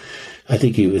 I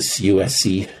think he was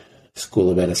USC School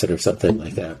of Medicine or something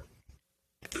like that.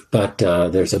 But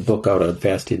there's a book out on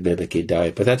Fasting Mimicking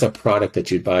Diet. But that's a product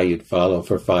that you'd buy, you'd follow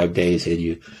for 5 days,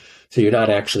 so you're not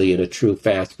actually in a true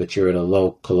fast, but you're in a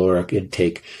low caloric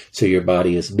intake. So your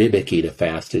body is mimicking a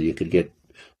fast, and you can get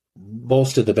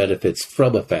most of the benefits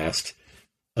from a fast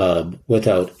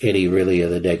without any really of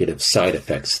the negative side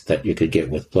effects that you could get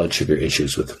with blood sugar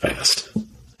issues with the fast.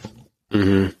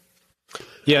 Mm-hmm.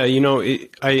 Yeah,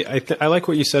 I like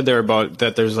what you said there about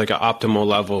that there's like an optimal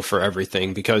level for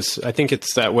everything, because I think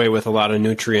it's that way with a lot of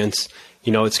nutrients.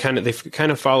 It's they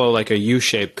kind of follow like a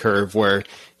U-shaped curve where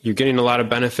you're getting a lot of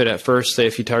benefit at first, say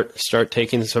if you start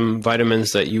taking some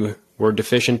vitamins that you were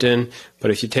deficient in, but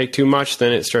if you take too much,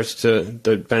 then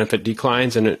the benefit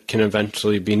declines, and it can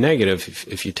eventually be negative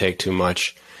if you take too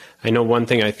much. I know one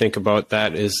thing I think about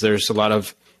that is there's a lot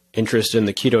of interest in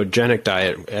the ketogenic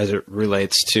diet as it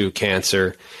relates to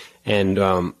cancer.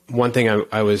 And one thing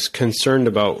I was concerned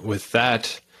about with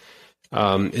that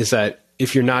is that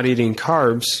if you're not eating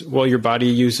carbs, well, your body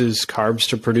uses carbs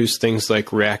to produce things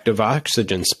like reactive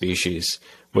oxygen species,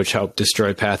 which help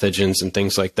destroy pathogens and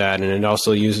things like that. And it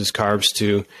also uses carbs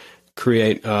to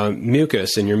create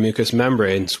mucus in your mucous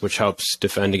membranes, which helps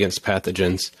defend against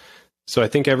pathogens. So I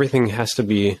think everything has to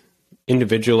be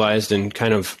individualized and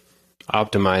kind of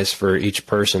optimized for each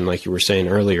person, like you were saying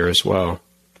earlier as well.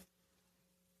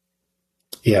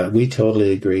 Yeah, we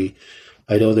totally agree.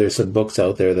 I know there's some books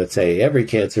out there that say every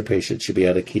cancer patient should be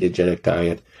on a ketogenic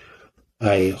diet.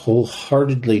 I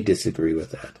wholeheartedly disagree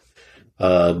with that.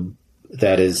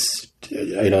 That is,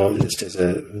 just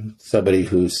as somebody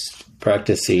who's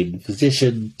practicing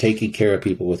physician, taking care of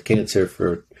people with cancer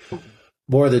for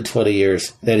more than 20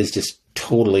 years, that is just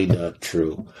totally not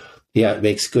true. Yeah, it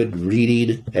makes good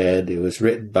reading, and it was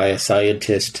written by a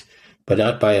scientist but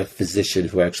not by a physician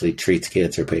who actually treats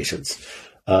cancer patients.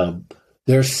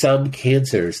 There's some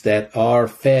cancers that are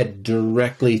fed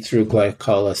directly through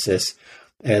glycolysis,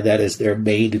 and that is their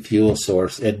main fuel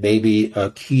source. And maybe a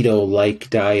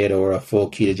keto-like diet or a full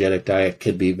ketogenic diet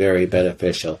can be very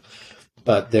beneficial.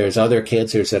 But there's other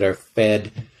cancers that are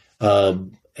fed,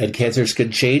 and cancers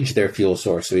can change their fuel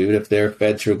source. So even if they're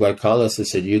fed through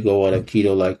glycolysis and you go on a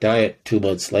keto-like diet, 2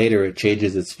 months later it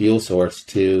changes its fuel source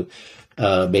to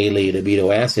mainly an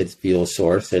amino acid fuel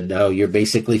source, and now you're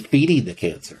basically feeding the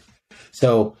cancer.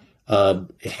 So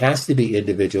it has to be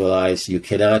individualized. You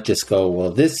cannot just go, well,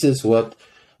 this is what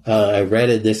I read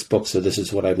in this book, so this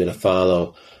is what I'm going to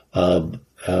follow.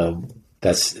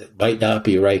 That's might not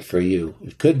be right for you.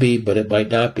 It could be, but it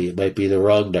might not be. It might be the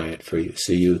wrong diet for you.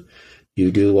 So you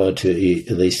do want to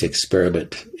at least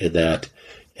experiment in that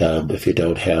if you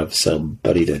don't have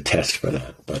somebody to test for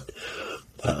that. But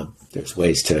there's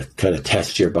ways to kind of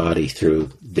test your body through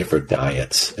different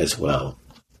diets as well.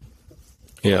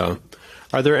 Yeah.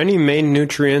 Are there any main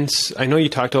nutrients? I know you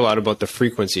talked a lot about the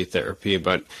frequency therapy,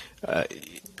 but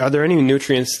are there any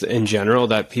nutrients in general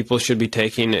that people should be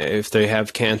taking if they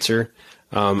have cancer?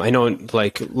 I know,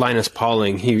 like Linus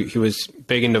Pauling, he was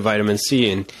big into vitamin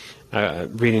C, and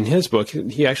reading his book,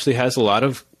 he actually has a lot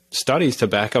of studies to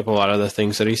back up a lot of the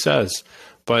things that he says.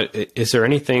 But is there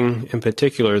anything in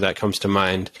particular that comes to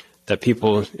mind that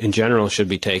people in general should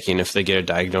be taking if they get a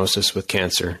diagnosis with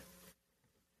cancer?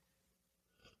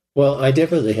 Well, I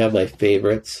definitely have my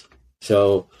favorites.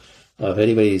 So if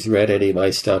anybody's read any of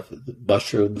my stuff,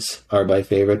 mushrooms are my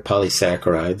favorite.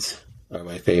 Polysaccharides are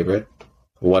my favorite,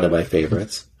 one of my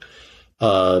favorites.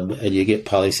 And you get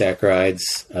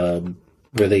polysaccharides,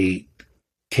 really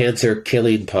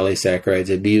cancer-killing polysaccharides,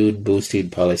 immune-boosting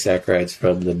polysaccharides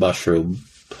from the mushroom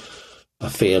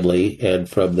family and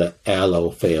from the aloe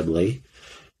family.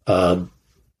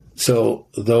 So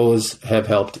those have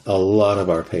helped a lot of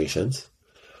our patients.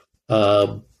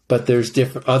 But there's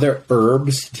different other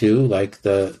herbs too, like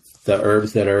the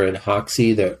herbs that are in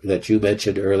Hoxie that you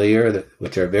mentioned earlier,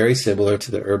 which are very similar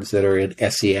to the herbs that are in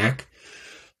Essiac.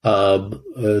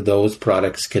 Those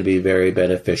products can be very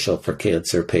beneficial for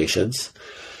cancer patients.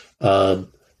 So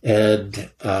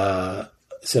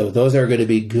those are going to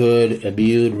be good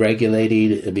immune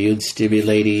regulating, immune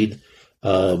stimulating,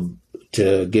 to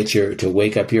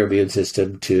wake up your immune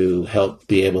system to help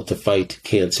be able to fight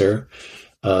cancer.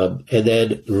 And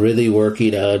then really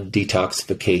working on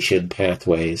detoxification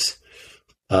pathways,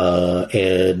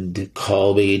 and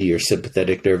calming your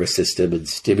sympathetic nervous system and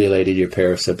stimulating your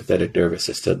parasympathetic nervous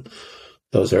system.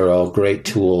 Those are all great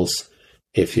tools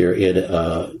if you're in,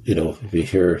 if you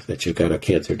hear that you've got a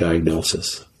cancer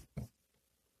diagnosis.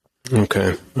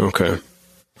 Okay.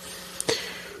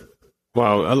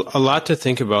 Wow, a lot to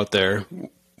think about there.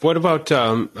 What about,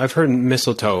 I've heard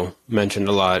mistletoe mentioned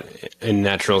a lot in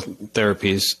natural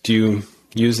therapies. Do you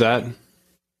use that?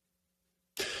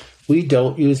 We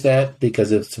don't use that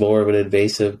because it's more of an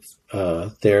invasive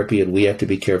therapy, and we have to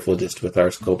be careful just with our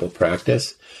scope of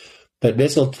practice. But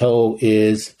mistletoe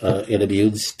is an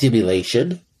immune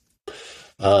stimulation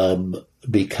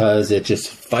because it just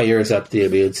fires up the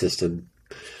immune system,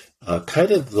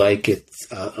 kind of like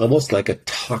it's almost like a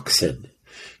toxin.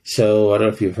 So I don't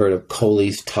know if you've heard of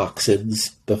Coley's toxins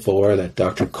before, that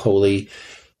Dr. Coley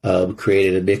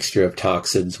created a mixture of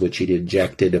toxins which he'd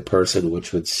inject in a person,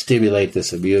 which would stimulate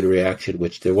this immune reaction,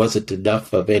 which there wasn't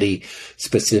enough of any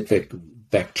specific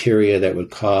bacteria that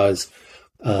would cause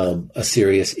a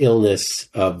serious illness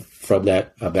from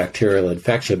that bacterial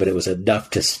infection, but it was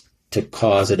enough to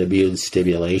cause an immune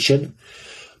stimulation.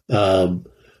 Similar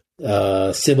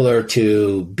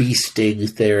to bee sting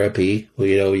therapy,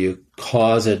 you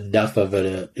cause enough of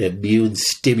an immune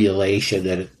stimulation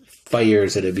that it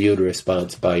fires an immune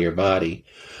response by your body.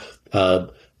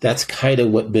 That's kind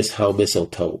of how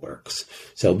mistletoe works.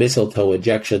 So mistletoe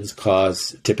injections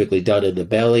typically done in the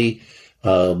belly,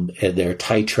 and they're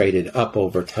titrated up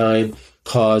over time,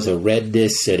 cause a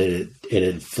redness and an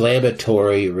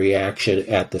inflammatory reaction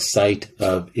at the site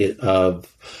of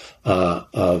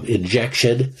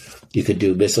injection. You can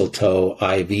do mistletoe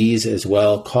IVs as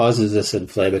well, causes this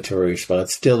inflammatory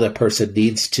response. Still, that person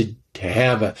needs to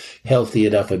have a healthy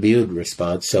enough immune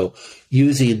response. So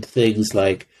using things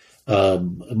like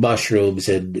mushrooms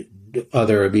and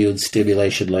other immune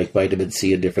stimulation like vitamin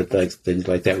C and different things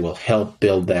like that will help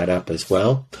build that up as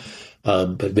well.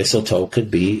 But mistletoe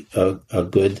could be a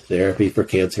good therapy for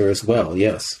cancer as well,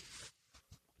 yes.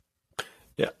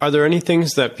 Yeah. Are there any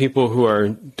things that people who are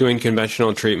doing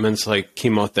conventional treatments like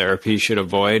chemotherapy should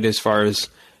avoid as far as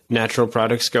natural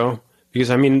products go? Because,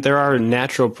 there are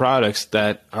natural products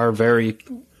that are very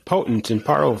potent and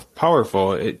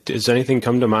powerful. Does anything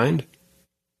come to mind?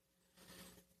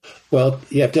 Well,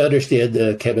 you have to understand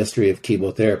the chemistry of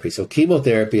chemotherapy. So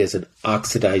chemotherapy is an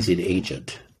oxidizing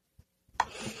agent.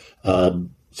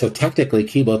 So technically,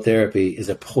 chemotherapy is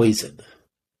a poison.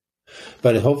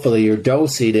 But hopefully you're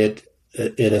dosing it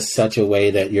in such a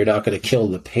way that you're not going to kill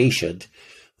the patient,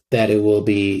 that it will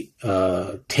be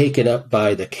taken up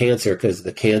by the cancer, because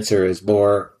the cancer is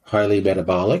more highly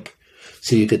metabolic.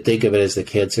 So you could think of it as the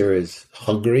cancer is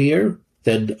hungrier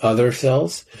than other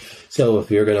cells. So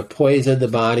if you're going to poison the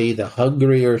body, the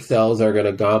hungrier cells are going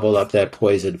to gobble up that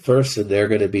poison first, and they're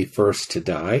going to be first to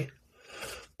die.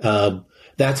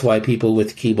 That's why people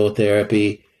with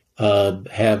chemotherapy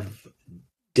have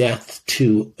death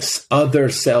to other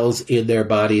cells in their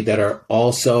body that are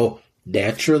also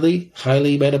naturally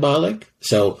highly metabolic.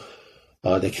 So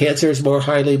the cancer is more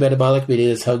highly metabolic, meaning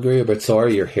it's hungrier, but so are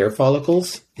your hair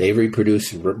follicles. They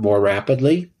reproduce more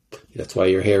rapidly. That's why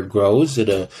your hair grows in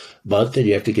a month and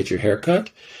you have to get your hair cut.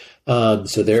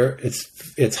 So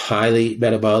it's highly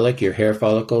metabolic. Your hair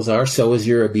follicles are. So is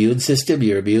your immune system.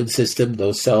 Your immune system,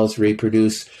 those cells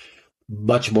reproduce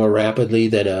much more rapidly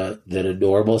than a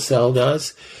normal cell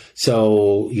does.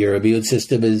 So your immune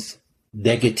system is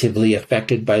negatively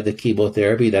affected by the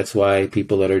chemotherapy. That's why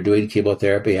people that are doing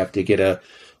chemotherapy have to get a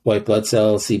white blood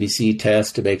cell CBC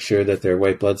test to make sure that their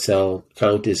white blood cell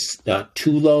count is not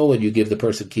too low, and you give the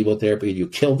person chemotherapy and you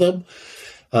kill them.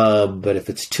 But if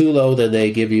it's too low, then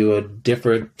they give you a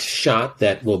different shot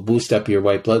that will boost up your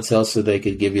white blood cells so they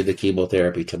can give you the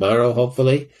chemotherapy tomorrow,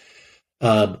 hopefully.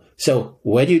 So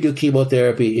when you do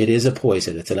chemotherapy, it is a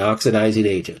poison. It's an oxidizing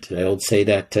agent. And I don't say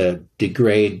that to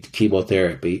degrade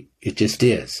chemotherapy. It just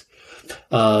is.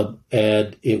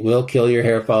 And it will kill your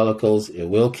hair follicles. It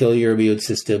will kill your immune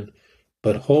system.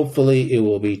 But hopefully it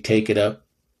will be taken up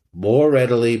more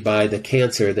readily by the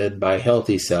cancer than by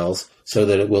healthy cells, so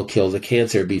that it will kill the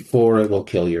cancer before it will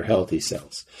kill your healthy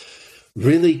cells.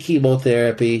 Really,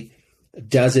 chemotherapy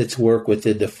does its work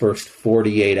within the first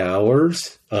 48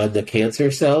 hours on the cancer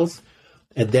cells,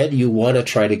 and then you want to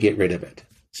try to get rid of it.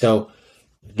 So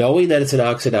knowing that it's an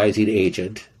oxidizing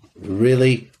agent,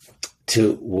 really,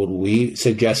 when we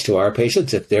suggest to our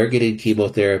patients, if they're getting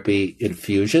chemotherapy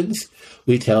infusions,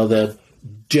 we tell them,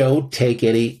 don't take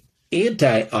any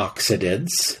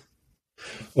antioxidants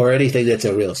or anything that's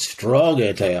a real strong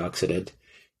antioxidant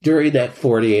during that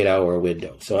 48-hour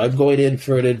window. So I'm going in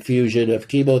for an infusion of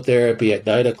chemotherapy at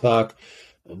 9 o'clock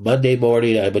Monday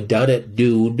morning. I'm done at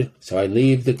noon. So I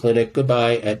leave the clinic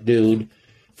goodbye at noon.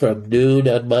 From noon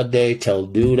on Monday till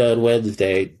noon on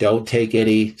Wednesday, don't take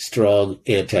any strong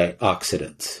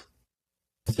antioxidants.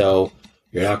 So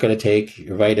you're not going to take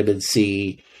your vitamin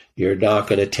C. You're not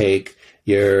going to take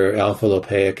your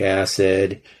alpha-lipoic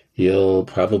acid. You'll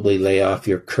probably lay off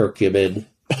your curcumin.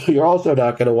 You're also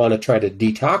not going to want to try to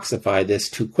detoxify this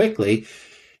too quickly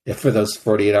for those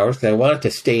 48 hours, because I want it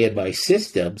to stay in my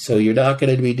system. So you're not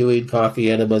going to be doing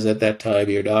coffee enemas at that time.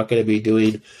 You're not going to be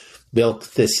doing milk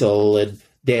thistle and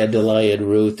dandelion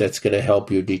root that's going to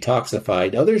help you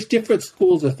detoxify. Now, there's different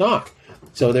schools of thought.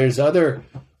 So there's other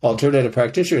alternative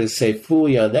practitioners that say, fool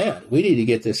you on that. We need to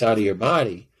get this out of your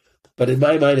body. But in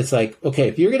my mind, it's like, okay,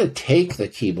 if you're going to take the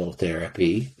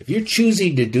chemotherapy, if you're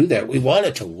choosing to do that, we want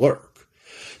it to work.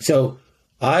 So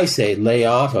I say lay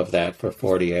off of that for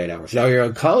 48 hours. Now, your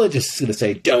oncologist is going to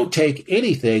say, don't take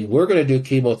anything. We're going to do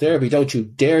chemotherapy. Don't you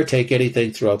dare take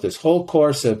anything throughout this whole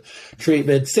course of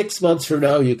treatment. 6 months from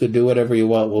now, you can do whatever you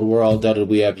want when we're all done and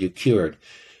we have you cured.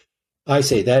 I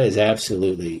say that is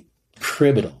absolutely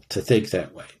criminal to think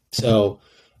that way. So,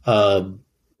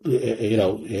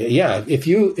 if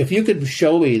you could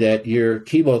show me that your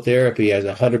chemotherapy has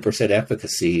 100%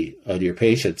 efficacy on your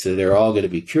patients and they're all going to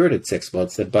be cured in 6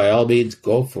 months, then by all means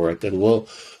go for it. Then we'll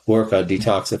work on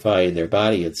detoxifying their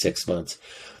body in 6 months.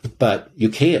 But you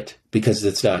can't, because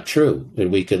it's not true.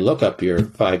 And we can look up your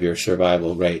 5-year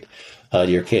survival rate on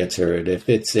your cancer. And if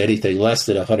it's anything less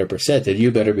than 100%, then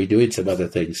you better be doing some other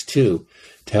things too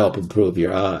to help improve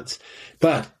your odds.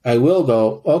 But I will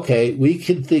go, okay, we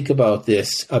can think about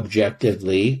this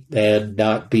objectively and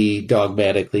not be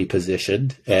dogmatically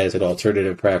positioned as an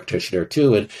alternative practitioner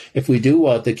too. And if we do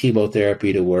want the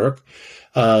chemotherapy to work,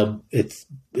 let's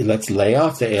lay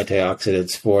off the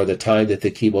antioxidants for the time that the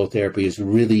chemotherapy is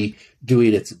really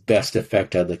doing its best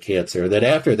effect on the cancer. Then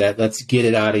after that, let's get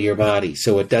it out of your body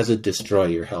so it doesn't destroy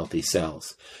your healthy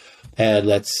cells. And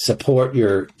let's support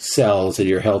your cells and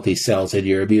your healthy cells and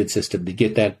your immune system to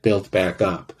get that built back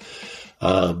up.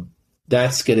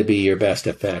 That's going to be your best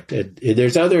effect. And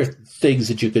there's other things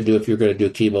that you can do if you're going to do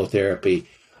chemotherapy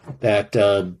that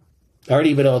aren't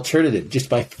even alternative. Just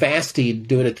by fasting,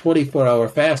 doing a 24-hour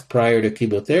fast prior to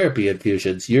chemotherapy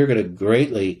infusions, you're going to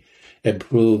greatly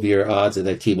improve your odds of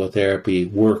the chemotherapy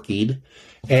working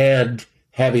and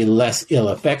having less ill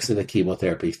effects of the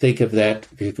chemotherapy. Think of that,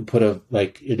 if you could put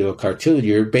into a cartoon,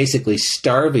 you're basically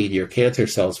starving your cancer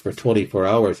cells for 24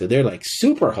 hours, and they're like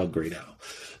super hungry now.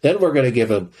 Then we're going to give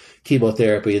them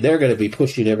chemotherapy, and they're going to be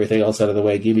pushing everything else out of the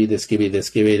way. Give me this, give me this,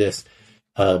 give me this.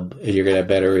 And you're going to have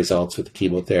better results with the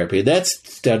chemotherapy. And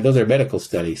those are medical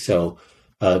studies, so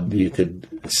you can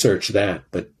search that.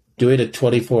 But doing a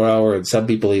 24-hour, and some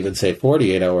people even say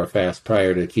 48-hour fast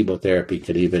prior to chemotherapy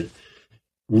can even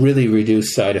really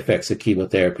reduce side effects of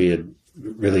chemotherapy and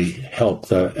really help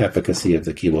the efficacy of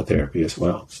the chemotherapy as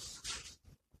well.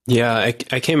 Yeah, I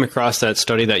came across that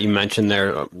study that you mentioned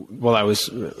there while I was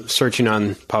searching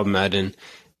on PubMed, and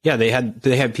yeah, they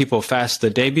had people fast the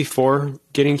day before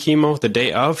getting chemo, the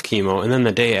day of chemo, and then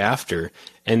the day after,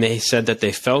 and they said that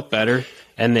they felt better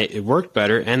and it worked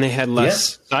better, and they had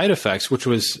less side effects, which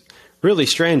was really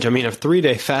strange. I mean, a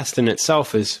 3-day fast in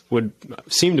itself would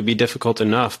seem to be difficult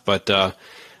enough, but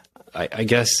I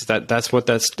guess that's what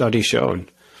that study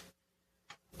showed.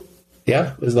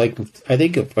 Yeah, it was like, I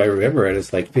think if I remember it,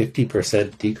 it's like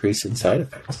 50% decrease in side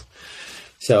effects.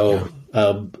 So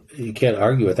you can't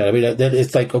argue with that. I mean, then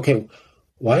it's like, okay,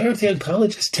 why aren't the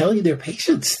oncologists telling their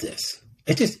patients this?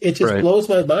 It just right. blows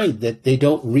my mind that they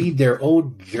don't read their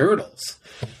own journals.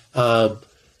 And,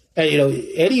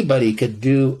 anybody could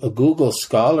do a Google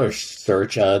Scholar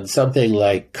search on something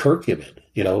like curcumin,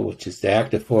 which is the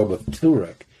active form of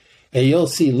turmeric. And you'll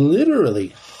see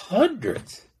literally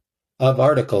hundreds of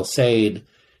articles saying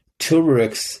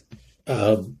turmeric's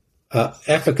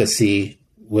efficacy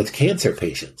with cancer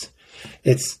patients.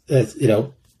 It's when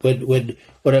an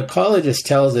oncologist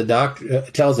tells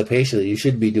a patient that you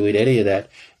shouldn't be doing any of that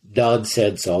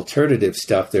nonsense alternative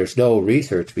stuff, there's no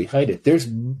research behind it. There's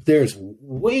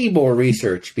way more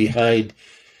research behind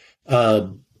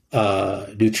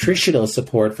nutritional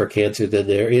support for cancer than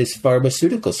there is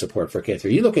pharmaceutical support for cancer.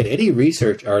 You look at any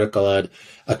research article on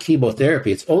a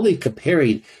chemotherapy, it's only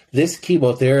comparing this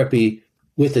chemotherapy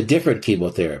with a different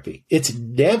chemotherapy. It's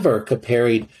never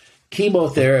comparing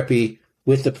chemotherapy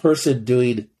with the person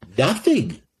doing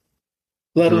nothing,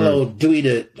 let alone doing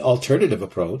an alternative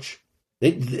approach.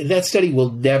 That study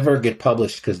will never get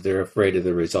published because they're afraid of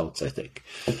the results, I think.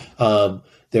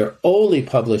 They're only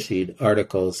publishing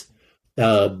articles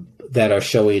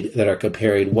that are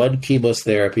comparing one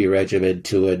chemotherapy regimen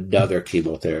to another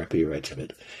chemotherapy regimen.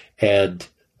 And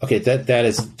okay, that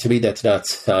is, to me, that's not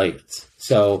science.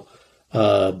 So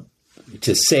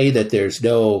to say that there's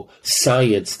no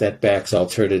science that backs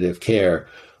alternative care,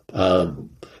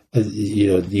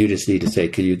 you just need to say,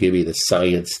 can you give me the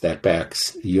science that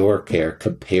backs your care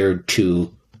compared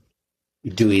to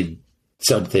doing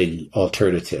something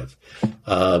alternative?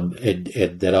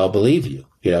 And then I'll believe you.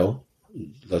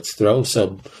 Let's throw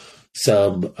some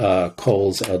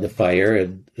coals on the fire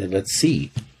and let's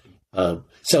see.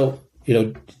 So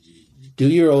do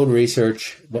your own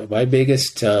research. My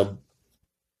biggest comment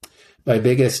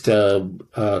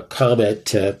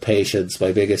to patients,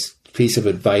 my biggest piece of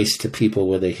advice to people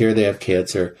when they hear they have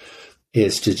cancer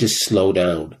is to just slow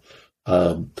down.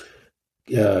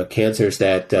 Cancers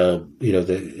that,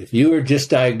 if you were just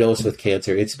diagnosed with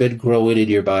cancer, it's been growing in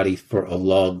your body for a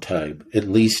long time, at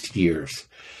least years.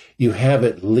 You have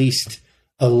at least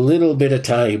a little bit of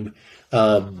time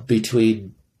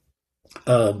between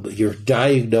your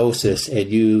diagnosis and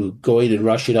you going and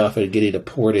rushing off and getting a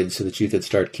port in so that you can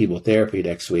start chemotherapy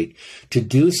next week, to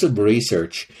do some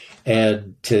research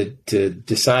and to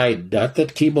decide, not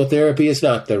that chemotherapy is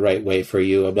not the right way for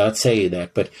you, I'm not saying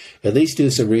that, but at least do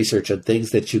some research on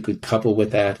things that you could couple with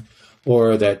that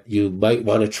or that you might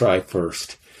want to try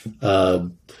first. There's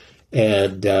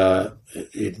a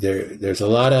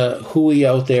lot of hooey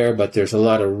out there, but there's a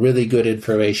lot of really good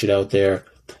information out there.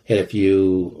 And if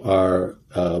you are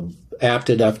apt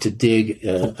enough to dig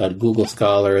on Google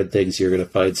Scholar and things, you're going to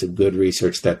find some good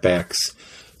research that backs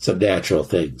some natural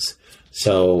things.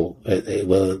 So it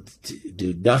will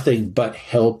do nothing but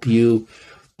help you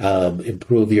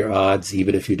improve your odds,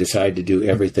 even if you decide to do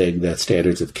everything that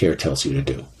standards of care tells you to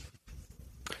do.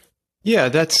 Yeah,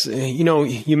 that's,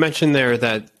 you mentioned there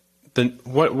that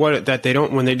that they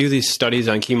don't, when they do these studies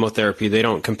on chemotherapy, they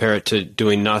don't compare it to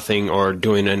doing nothing or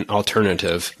doing an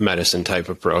alternative medicine type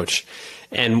approach.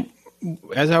 And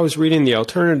as I was reading the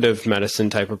alternative medicine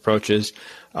type approaches,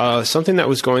 something that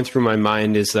was going through my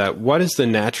mind is that what is the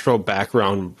natural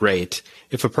background rate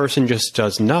if a person just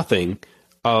does nothing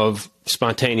of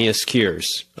spontaneous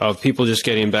cures, of people just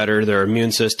getting better, their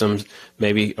immune systems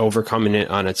maybe overcoming it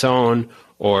on its own,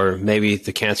 or maybe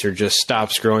the cancer just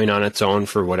stops growing on its own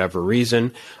for whatever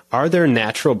reason. Are there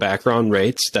natural background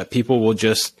rates that people will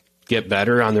just get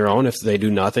better on their own if they do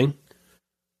nothing?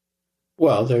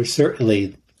 Well, there's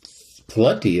certainly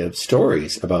plenty of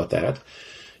stories about that.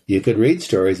 You could read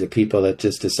stories of people that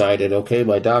just decided, okay,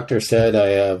 my doctor said I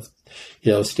have,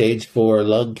 stage 4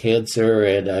 lung cancer,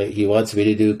 and he wants me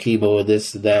to do chemo and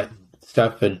this and that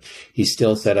stuff, and he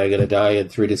still said I'm going to die in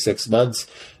 3 to 6 months.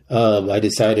 I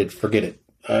decided, forget it.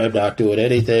 I'm not doing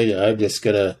anything. I'm just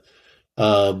going to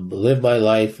live my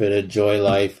life and enjoy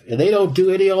life. And they don't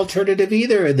do any alternative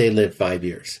either, and they live 5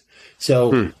 years.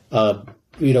 So, for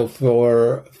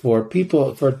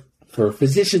people, for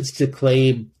physicians to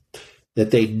claim that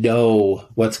they know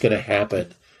what's going to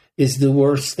happen is the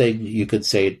worst thing you could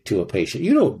say to a patient.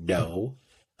 You don't know.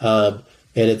 And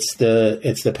it's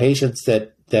the patients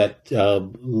that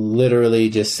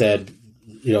literally just said,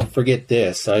 forget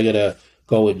this. I'm going to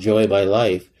go enjoy my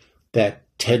life, that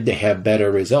tend to have better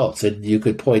results. And you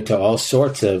could point to all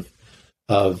sorts of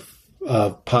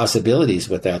possibilities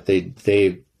with that.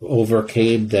 They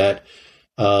overcame that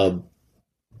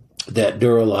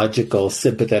neurological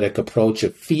sympathetic approach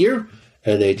of fear,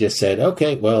 and they just said,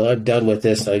 okay, well, I'm done with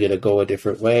this. I'm going to go a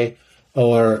different way.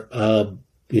 Or,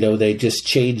 they just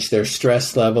changed their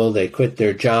stress level. They quit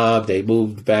their job. They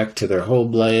moved back to their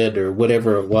homeland or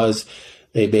whatever it was.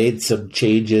 They made some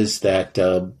changes that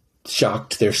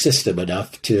shocked their system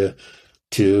enough to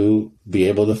be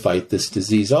able to fight this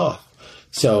disease off.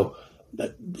 So,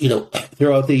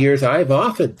 throughout the years, I've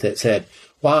often said,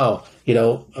 wow,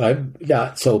 I'm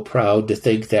not so proud to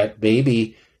think that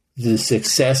maybe the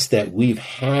success that we've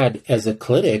had as a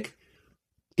clinic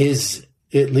is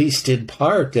at least in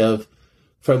part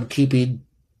from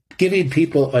giving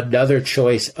people another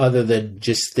choice other than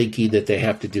just thinking that they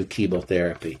have to do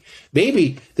chemotherapy.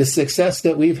 Maybe the success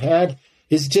that we've had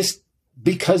is just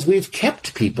because we've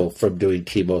kept people from doing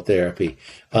chemotherapy.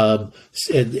 And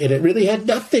it really had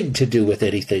nothing to do with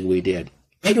anything we did.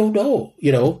 I don't know,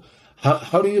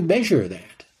 how do you measure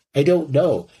that? I don't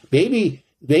know. Maybe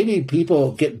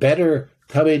people get better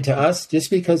coming to us just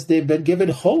because they've been given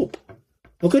hope.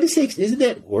 Well, goodness sakes, isn't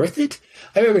that worth it?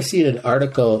 I remember seeing an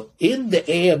article in the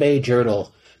AMA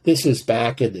journal. This was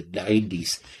back in the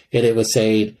 90s, and it was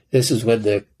saying this is when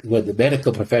the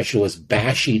medical profession was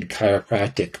bashing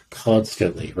chiropractic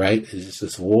constantly, right? There's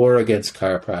this war against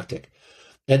chiropractic.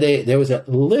 And there was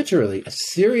literally a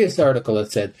serious article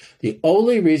that said the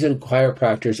only reason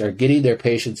chiropractors are getting their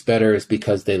patients better is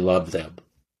because they love them.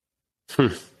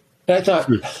 And I thought,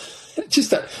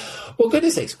 well,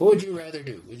 goodness sakes, what would you rather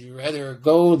do? Would you rather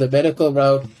go the medical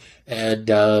route and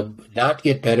not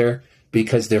get better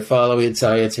because they're following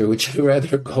science, or would you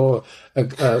rather go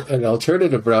an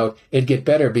alternative route and get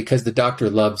better because the doctor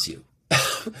loves you?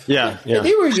 Yeah. And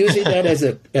they were using that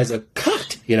as a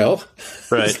cut,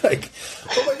 Right. It's like,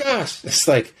 oh my gosh. It's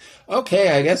like,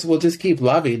 okay, I guess we'll just keep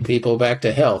loving people back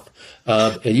to health.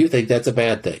 And you think that's a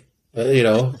bad thing.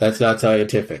 That's not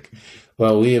scientific.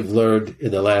 Well, we have learned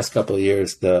in the last couple of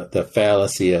years the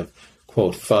fallacy of,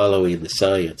 quote, following the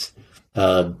science.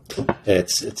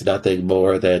 It's nothing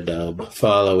more than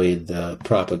following the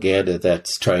propaganda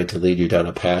that's trying to lead you down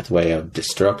a pathway of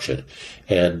destruction.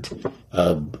 And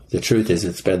the truth is,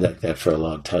 it's been like that for a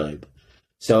long time.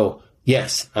 So,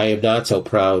 yes, I am not so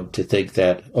proud to think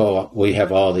that, we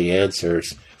have all the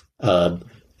answers, and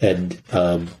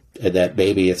that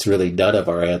maybe it's really none of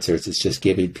our answers. It's just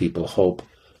giving people hope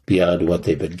beyond what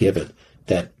they've been given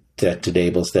that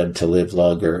enables them to live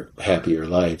longer, happier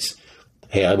lives.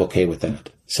 Hey, I'm okay with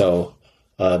that. So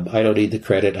I don't need the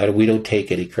credit. We don't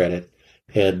take any credit.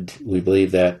 And we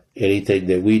believe that anything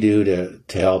that we do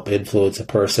to help influence a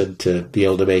person to be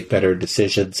able to make better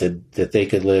decisions and that they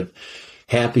can live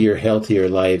happier, healthier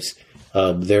lives,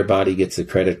 their body gets the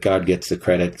credit. God gets the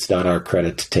credit. It's not our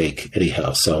credit to take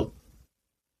anyhow. So,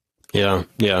 yeah.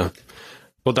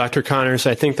 Well, Dr. Connors,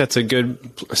 I think that's a good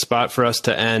spot for us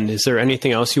to end. Is there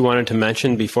anything else you wanted to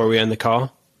mention before we end the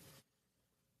call?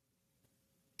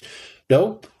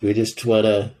 Nope. We just want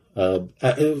to,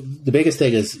 the biggest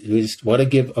thing is we just want to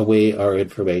give away our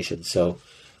information. So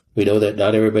we know that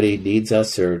not everybody needs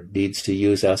us or needs to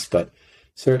use us, but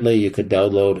certainly you can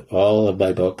download all of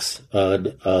my books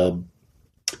on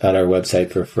our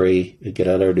website for free and get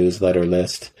on our newsletter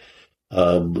list,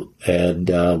 and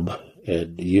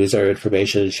use our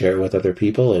information and share it with other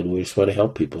people. And we just want to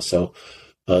help people. So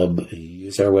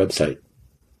use our website.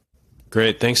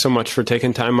 Great. Thanks so much for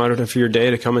taking time out of your day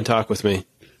to come and talk with me.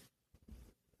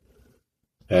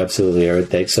 Absolutely, Aaron.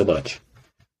 Thanks so much.